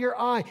gouge out your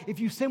eye.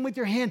 If you sin with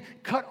your hand,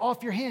 cut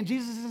off your hand.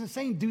 Jesus isn't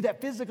saying do that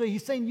physically.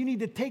 He's saying you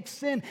need to take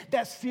sin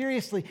that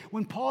seriously.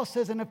 When Paul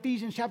says in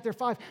Ephesians chapter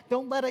 5,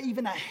 don't let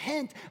even a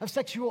hint of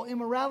sexual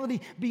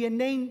immorality be a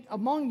name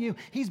among you,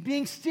 he's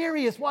being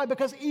serious. Why?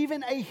 Because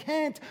even a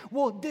hint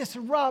will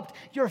disrupt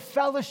your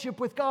fellowship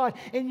with God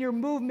and your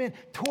movement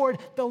toward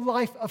the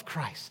life of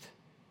Christ.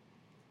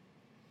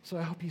 So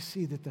I hope you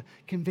see that the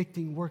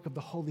convicting work of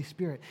the Holy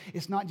Spirit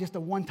is not just a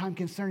one-time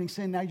concerning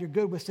sin, now you're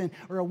good with sin,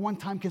 or a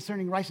one-time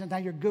concerning righteousness, now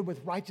you're good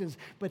with righteousness,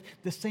 but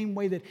the same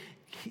way that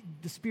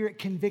the Spirit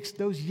convicts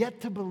those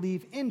yet to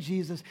believe in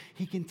Jesus,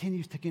 he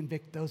continues to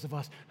convict those of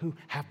us who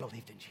have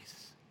believed in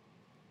Jesus.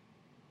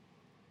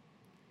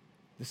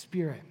 The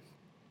Spirit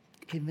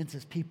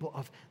convinces people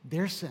of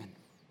their sin,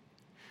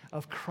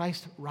 of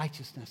Christ's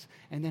righteousness,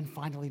 and then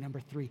finally, number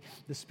 3,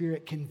 the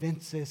Spirit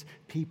convinces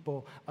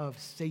people of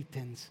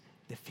Satan's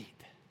defeat.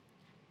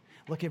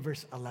 Look at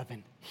verse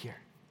 11 here.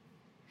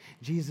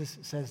 Jesus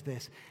says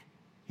this.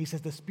 He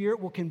says, the Spirit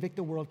will convict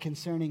the world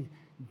concerning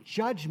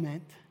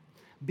judgment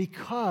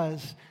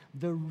because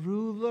the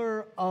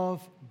ruler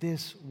of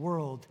this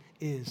world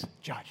is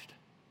judged.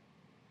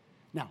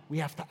 Now, we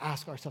have to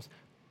ask ourselves,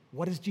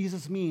 what does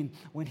Jesus mean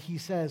when he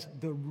says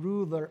the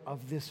ruler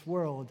of this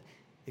world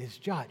is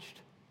judged?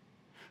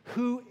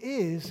 Who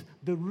is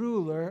the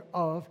ruler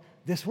of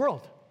this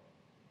world?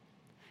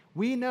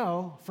 We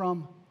know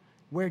from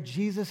where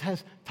Jesus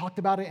has talked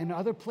about it in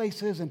other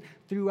places and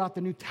throughout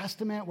the New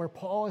Testament, where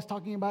Paul is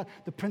talking about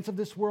the prince of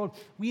this world,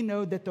 we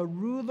know that the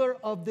ruler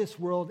of this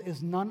world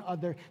is none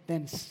other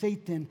than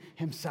Satan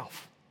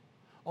himself,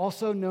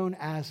 also known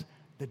as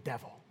the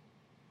devil.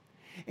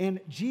 And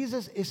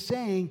Jesus is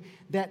saying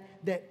that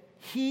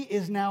he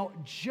is now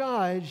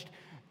judged.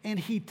 And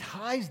he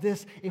ties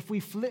this, if we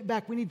flip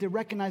back, we need to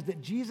recognize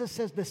that Jesus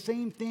says the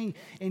same thing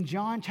in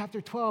John chapter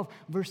 12,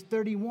 verse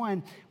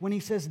 31, when he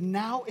says,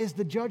 now is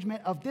the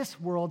judgment of this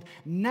world,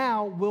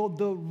 now will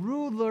the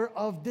ruler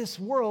of this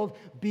world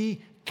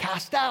be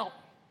cast out.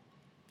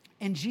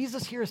 And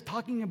Jesus here is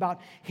talking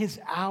about his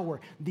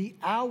hour, the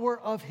hour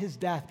of his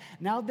death.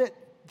 Now that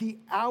the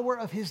hour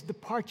of his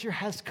departure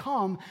has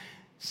come,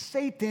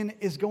 Satan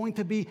is going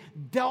to be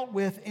dealt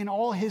with and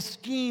all his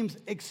schemes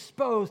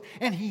exposed,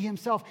 and he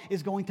himself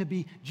is going to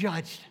be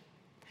judged.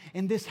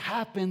 And this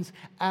happens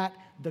at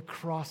the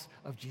cross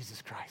of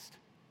Jesus Christ.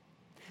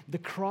 The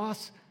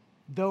cross,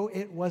 though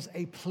it was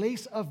a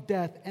place of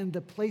death and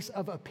the place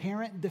of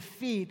apparent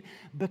defeat,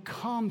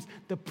 becomes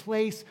the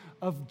place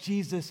of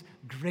Jesus'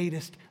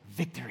 greatest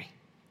victory.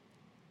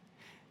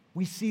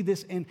 We see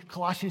this in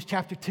Colossians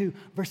chapter 2,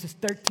 verses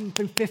 13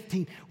 through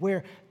 15,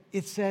 where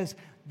it says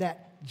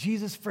that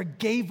Jesus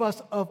forgave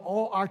us of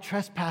all our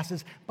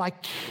trespasses by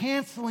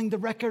canceling the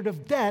record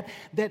of debt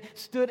that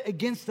stood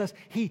against us.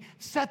 He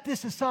set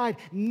this aside,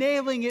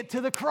 nailing it to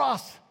the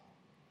cross.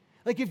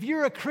 Like if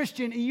you're a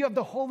Christian and you have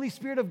the Holy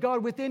Spirit of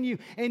God within you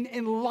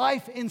and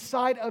life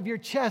inside of your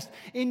chest,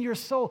 in your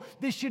soul,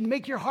 this should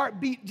make your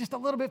heart beat just a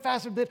little bit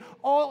faster that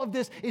all of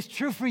this is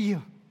true for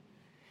you.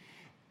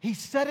 He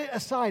set it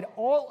aside,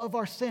 all of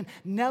our sin,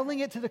 nailing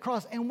it to the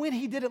cross. And when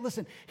he did it,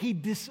 listen, he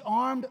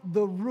disarmed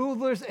the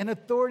rulers and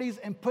authorities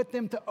and put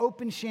them to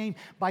open shame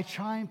by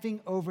triumphing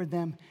over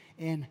them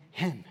in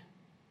him.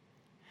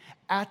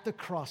 At the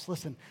cross,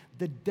 listen,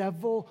 the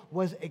devil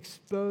was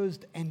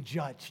exposed and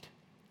judged.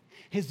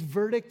 His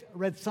verdict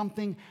read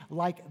something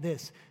like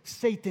this: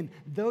 Satan,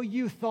 though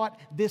you thought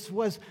this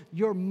was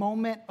your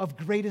moment of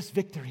greatest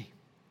victory,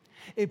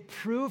 it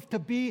proved to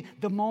be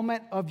the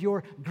moment of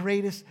your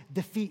greatest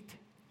defeat.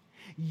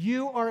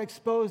 You are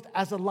exposed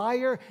as a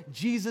liar.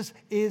 Jesus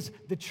is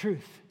the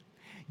truth.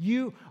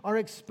 You are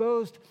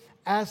exposed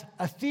as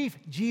a thief.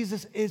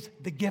 Jesus is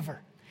the giver.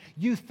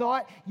 You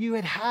thought you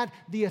had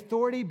the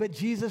authority, but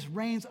Jesus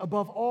reigns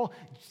above all.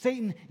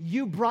 Satan,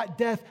 you brought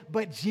death,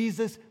 but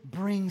Jesus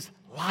brings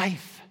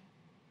life.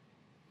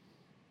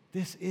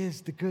 This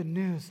is the good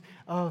news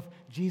of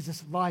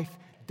Jesus' life,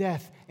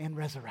 death, and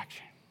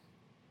resurrection.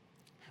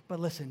 But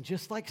listen,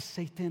 just like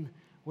Satan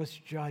was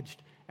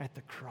judged at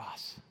the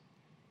cross,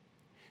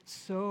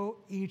 so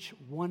each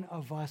one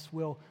of us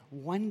will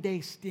one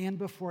day stand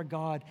before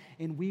God,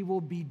 and we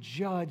will be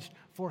judged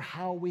for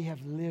how we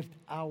have lived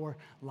our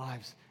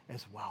lives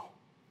as well.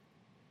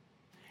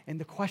 And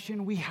the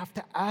question we have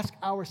to ask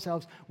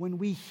ourselves when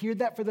we hear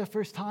that for the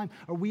first time,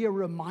 or we are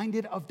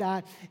reminded of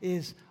that,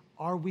 is,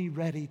 are we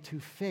ready to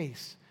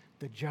face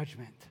the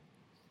judgment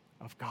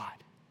of God?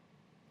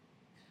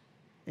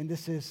 And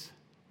this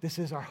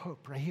is our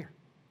hope right here.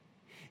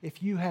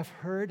 If you have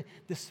heard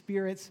the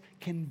Spirit's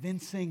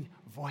convincing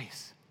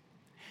voice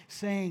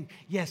saying,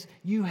 yes,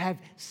 you have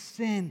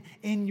sin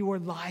in your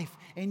life,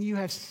 and you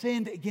have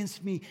sinned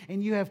against me,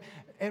 and you have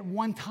at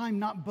one time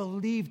not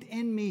believed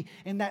in me,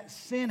 and that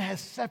sin has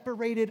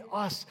separated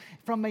us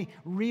from a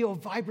real,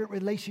 vibrant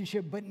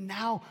relationship. But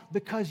now,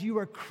 because you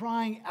are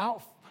crying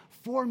out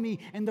for me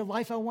and the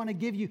life I want to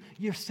give you,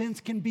 your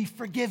sins can be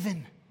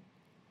forgiven.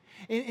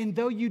 And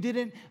though you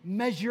didn't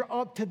measure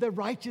up to the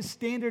righteous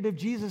standard of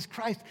Jesus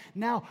Christ,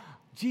 now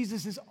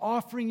Jesus is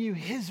offering you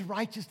his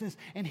righteousness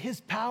and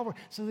his power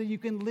so that you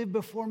can live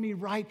before me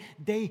right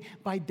day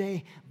by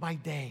day by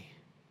day.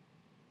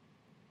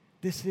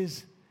 This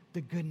is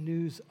the good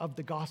news of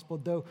the gospel.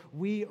 Though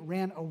we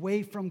ran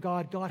away from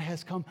God, God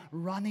has come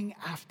running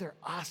after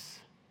us.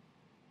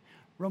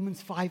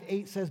 Romans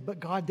 5:8 says, but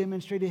God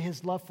demonstrated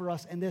his love for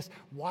us in this: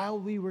 while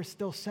we were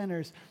still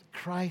sinners,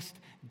 Christ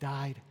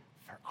died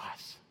for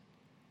us.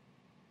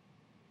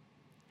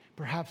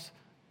 Perhaps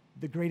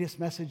the greatest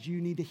message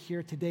you need to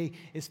hear today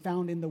is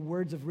found in the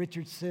words of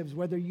Richard Sibbes.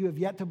 Whether you have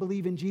yet to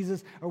believe in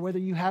Jesus or whether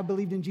you have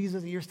believed in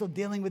Jesus and you're still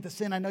dealing with the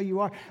sin, I know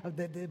you are,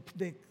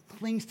 that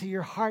clings to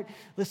your heart.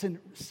 Listen,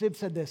 Sibbes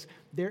said this: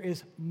 there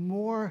is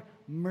more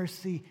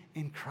mercy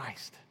in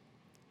Christ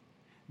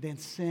than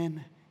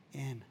sin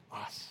in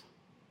us.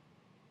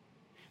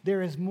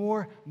 There is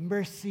more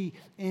mercy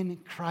in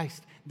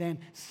Christ than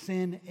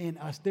sin in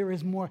us. There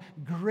is more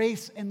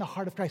grace in the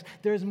heart of Christ.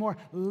 There is more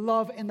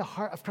love in the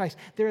heart of Christ.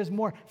 There is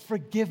more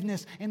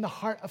forgiveness in the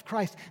heart of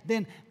Christ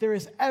than there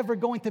is ever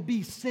going to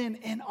be sin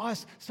in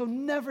us. So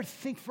never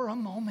think for a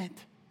moment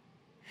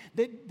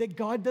that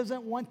God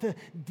doesn't want to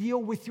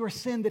deal with your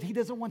sin, that he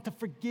doesn't want to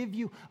forgive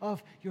you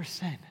of your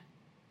sin.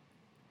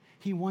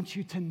 He wants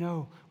you to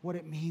know what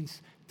it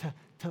means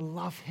to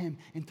love him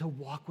and to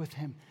walk with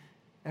him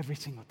every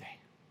single day.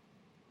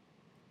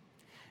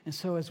 And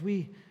so as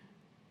we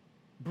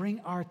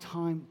bring our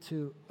time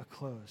to a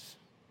close,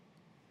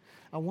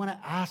 I want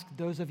to ask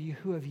those of you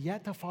who have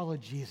yet to follow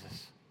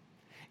Jesus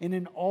in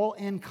an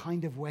all-in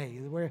kind of way,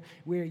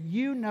 where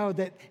you know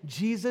that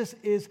Jesus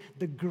is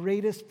the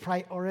greatest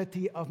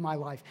priority of my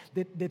life,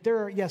 that there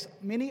are, yes,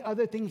 many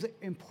other things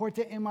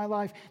important in my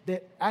life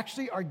that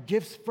actually are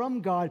gifts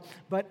from God,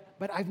 but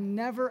I've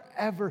never,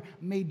 ever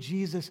made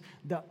Jesus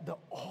the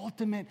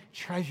ultimate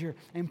treasure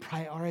and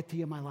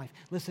priority of my life.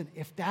 Listen,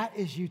 if that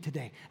is you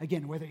today,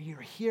 again, whether you're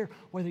here,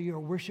 whether you're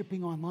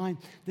worshiping online,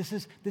 this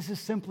is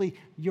simply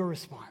your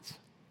response.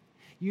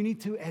 You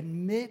need to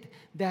admit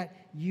that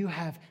you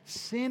have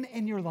sin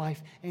in your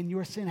life and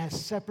your sin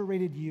has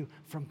separated you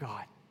from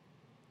God.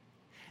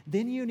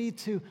 Then you need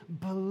to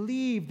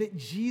believe that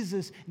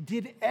Jesus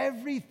did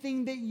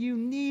everything that you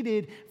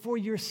needed for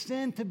your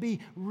sin to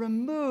be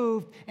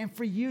removed and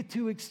for you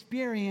to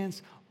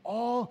experience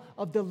all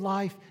of the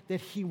life that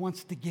he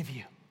wants to give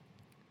you.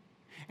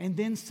 And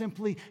then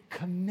simply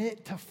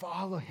commit to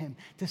follow him,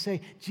 to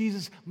say,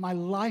 Jesus, my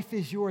life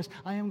is yours.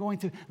 I am going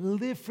to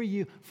live for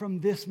you from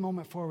this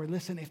moment forward.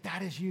 Listen, if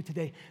that is you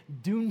today,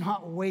 do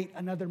not wait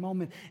another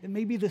moment. And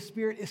maybe the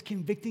Spirit is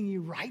convicting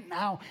you right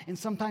now. And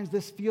sometimes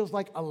this feels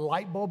like a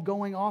light bulb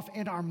going off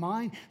in our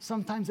mind.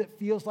 Sometimes it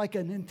feels like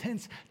an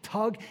intense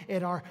tug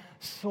at our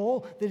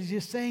soul that is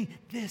just saying,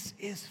 this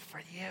is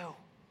for you.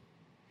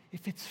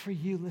 If it's for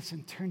you,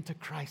 listen, turn to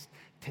Christ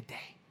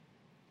today.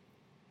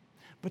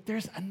 But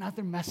there's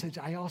another message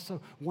I also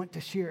want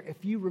to share.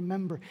 If you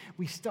remember,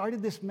 we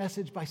started this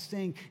message by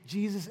saying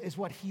Jesus is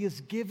what he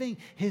is giving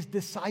his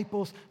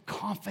disciples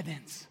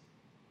confidence.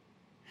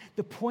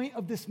 The point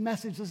of this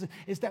message, listen,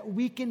 is that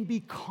we can be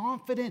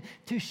confident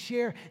to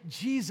share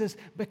Jesus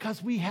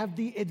because we have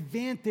the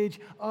advantage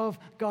of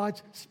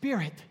God's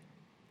Spirit.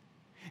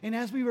 And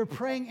as we were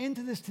praying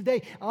into this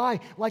today,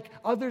 I, like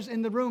others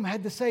in the room,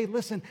 had to say,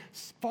 listen,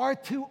 far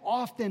too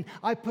often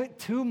I put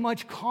too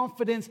much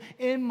confidence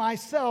in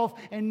myself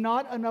and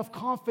not enough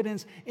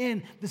confidence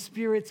in the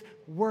Spirit's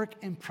work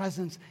and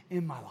presence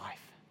in my life.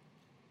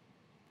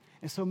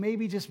 And so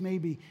maybe, just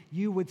maybe,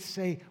 you would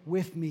say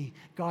with me,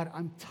 God,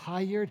 I'm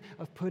tired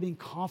of putting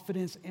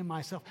confidence in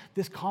myself.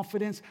 This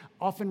confidence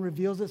often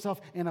reveals itself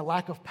in a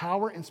lack of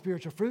power and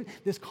spiritual fruit.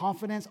 This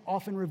confidence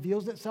often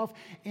reveals itself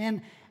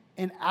in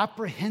an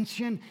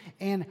apprehension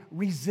and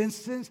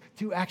resistance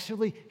to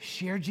actually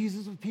share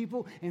Jesus with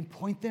people and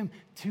point them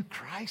to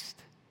Christ.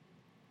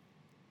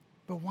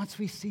 But once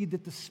we see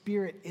that the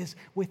Spirit is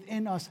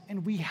within us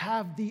and we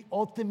have the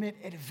ultimate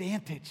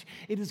advantage,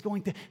 it is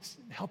going to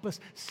help us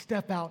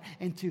step out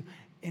and to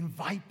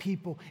invite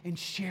people and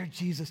share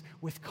Jesus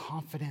with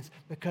confidence,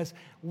 because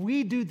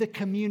we do the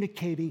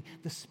communicating,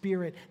 the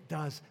Spirit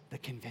does the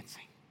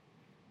convincing.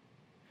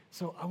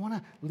 So I want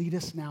to lead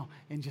us now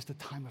in just a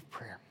time of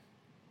prayer.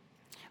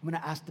 I'm going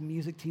to ask the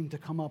music team to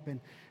come up and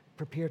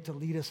prepare to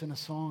lead us in a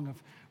song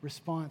of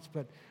response.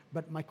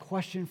 But my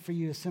question for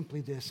you is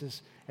simply this,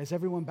 is as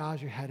everyone bows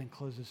your head and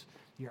closes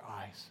your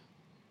eyes.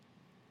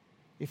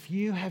 If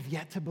you have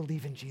yet to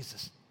believe in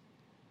Jesus,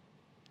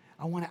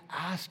 I want to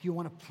ask you, I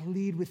want to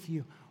plead with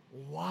you,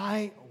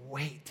 why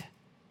wait?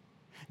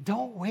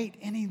 Don't wait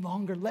any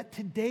longer. Let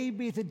today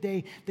be the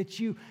day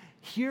that you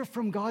hear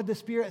from God the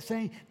Spirit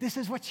saying, this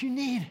is what you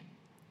need.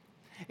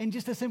 And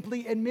just to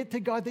simply admit to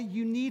God that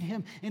you need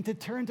him and to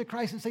turn to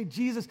Christ and say,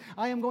 Jesus,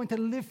 I am going to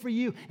live for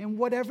you. And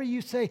whatever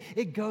you say,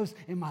 it goes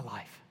in my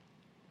life.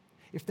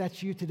 If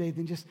that's you today,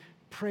 then just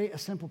pray a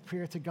simple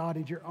prayer to God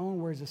in your own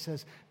words that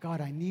says, God,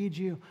 I need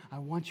you. I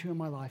want you in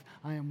my life.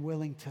 I am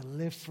willing to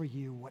live for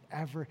you.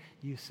 Whatever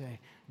you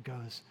say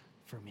goes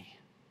for me.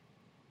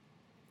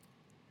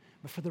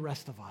 But for the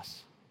rest of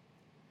us,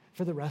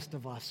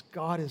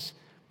 God is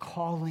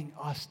calling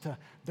us to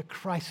the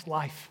Christ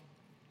life.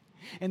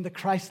 And the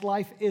Christ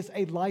life is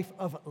a life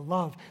of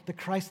love. The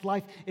Christ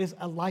life is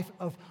a life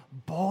of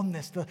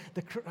boldness.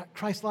 The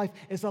Christ life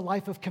is a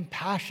life of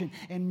compassion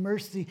and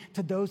mercy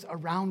to those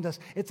around us.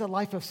 It's a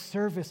life of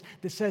service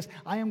that says,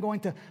 I am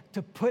going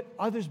to put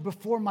others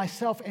before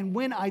myself. And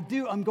when I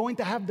do, I'm going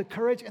to have the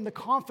courage and the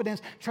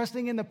confidence,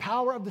 trusting in the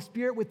power of the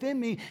Spirit within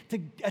me, to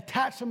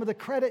attach some of the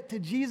credit to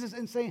Jesus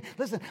and saying,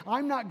 listen,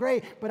 I'm not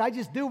great, but I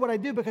just do what I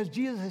do because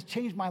Jesus has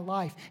changed my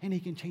life and he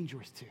can change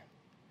yours too.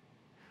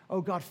 Oh,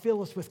 God,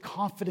 fill us with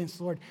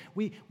confidence, Lord.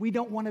 We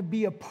don't want to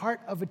be a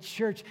part of a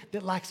church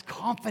that lacks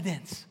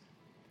confidence.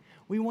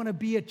 We want to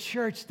be a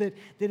church that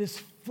is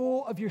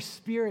full of your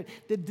Spirit,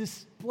 that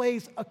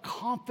displays a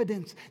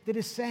confidence that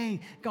is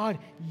saying, God,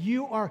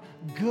 you are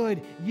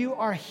good, you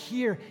are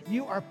here,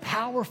 you are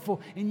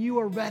powerful, and you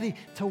are ready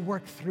to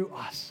work through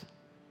us.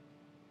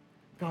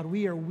 God,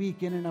 we are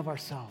weak in and of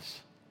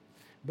ourselves,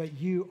 but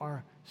you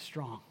are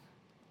strong.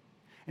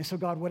 And so,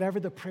 God,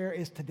 whatever the prayer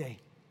is today,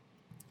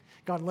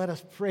 God, let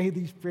us pray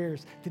these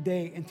prayers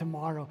today and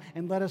tomorrow,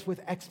 and let us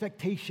with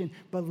expectation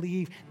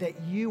believe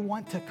that you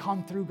want to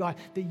come through, God,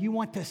 that you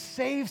want to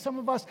save some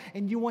of us,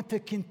 and you want to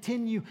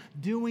continue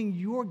doing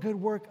your good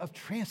work of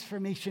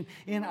transformation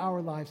in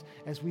our lives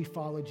as we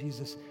follow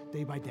Jesus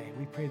day by day.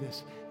 We pray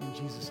this in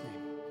Jesus'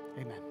 name.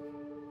 Amen.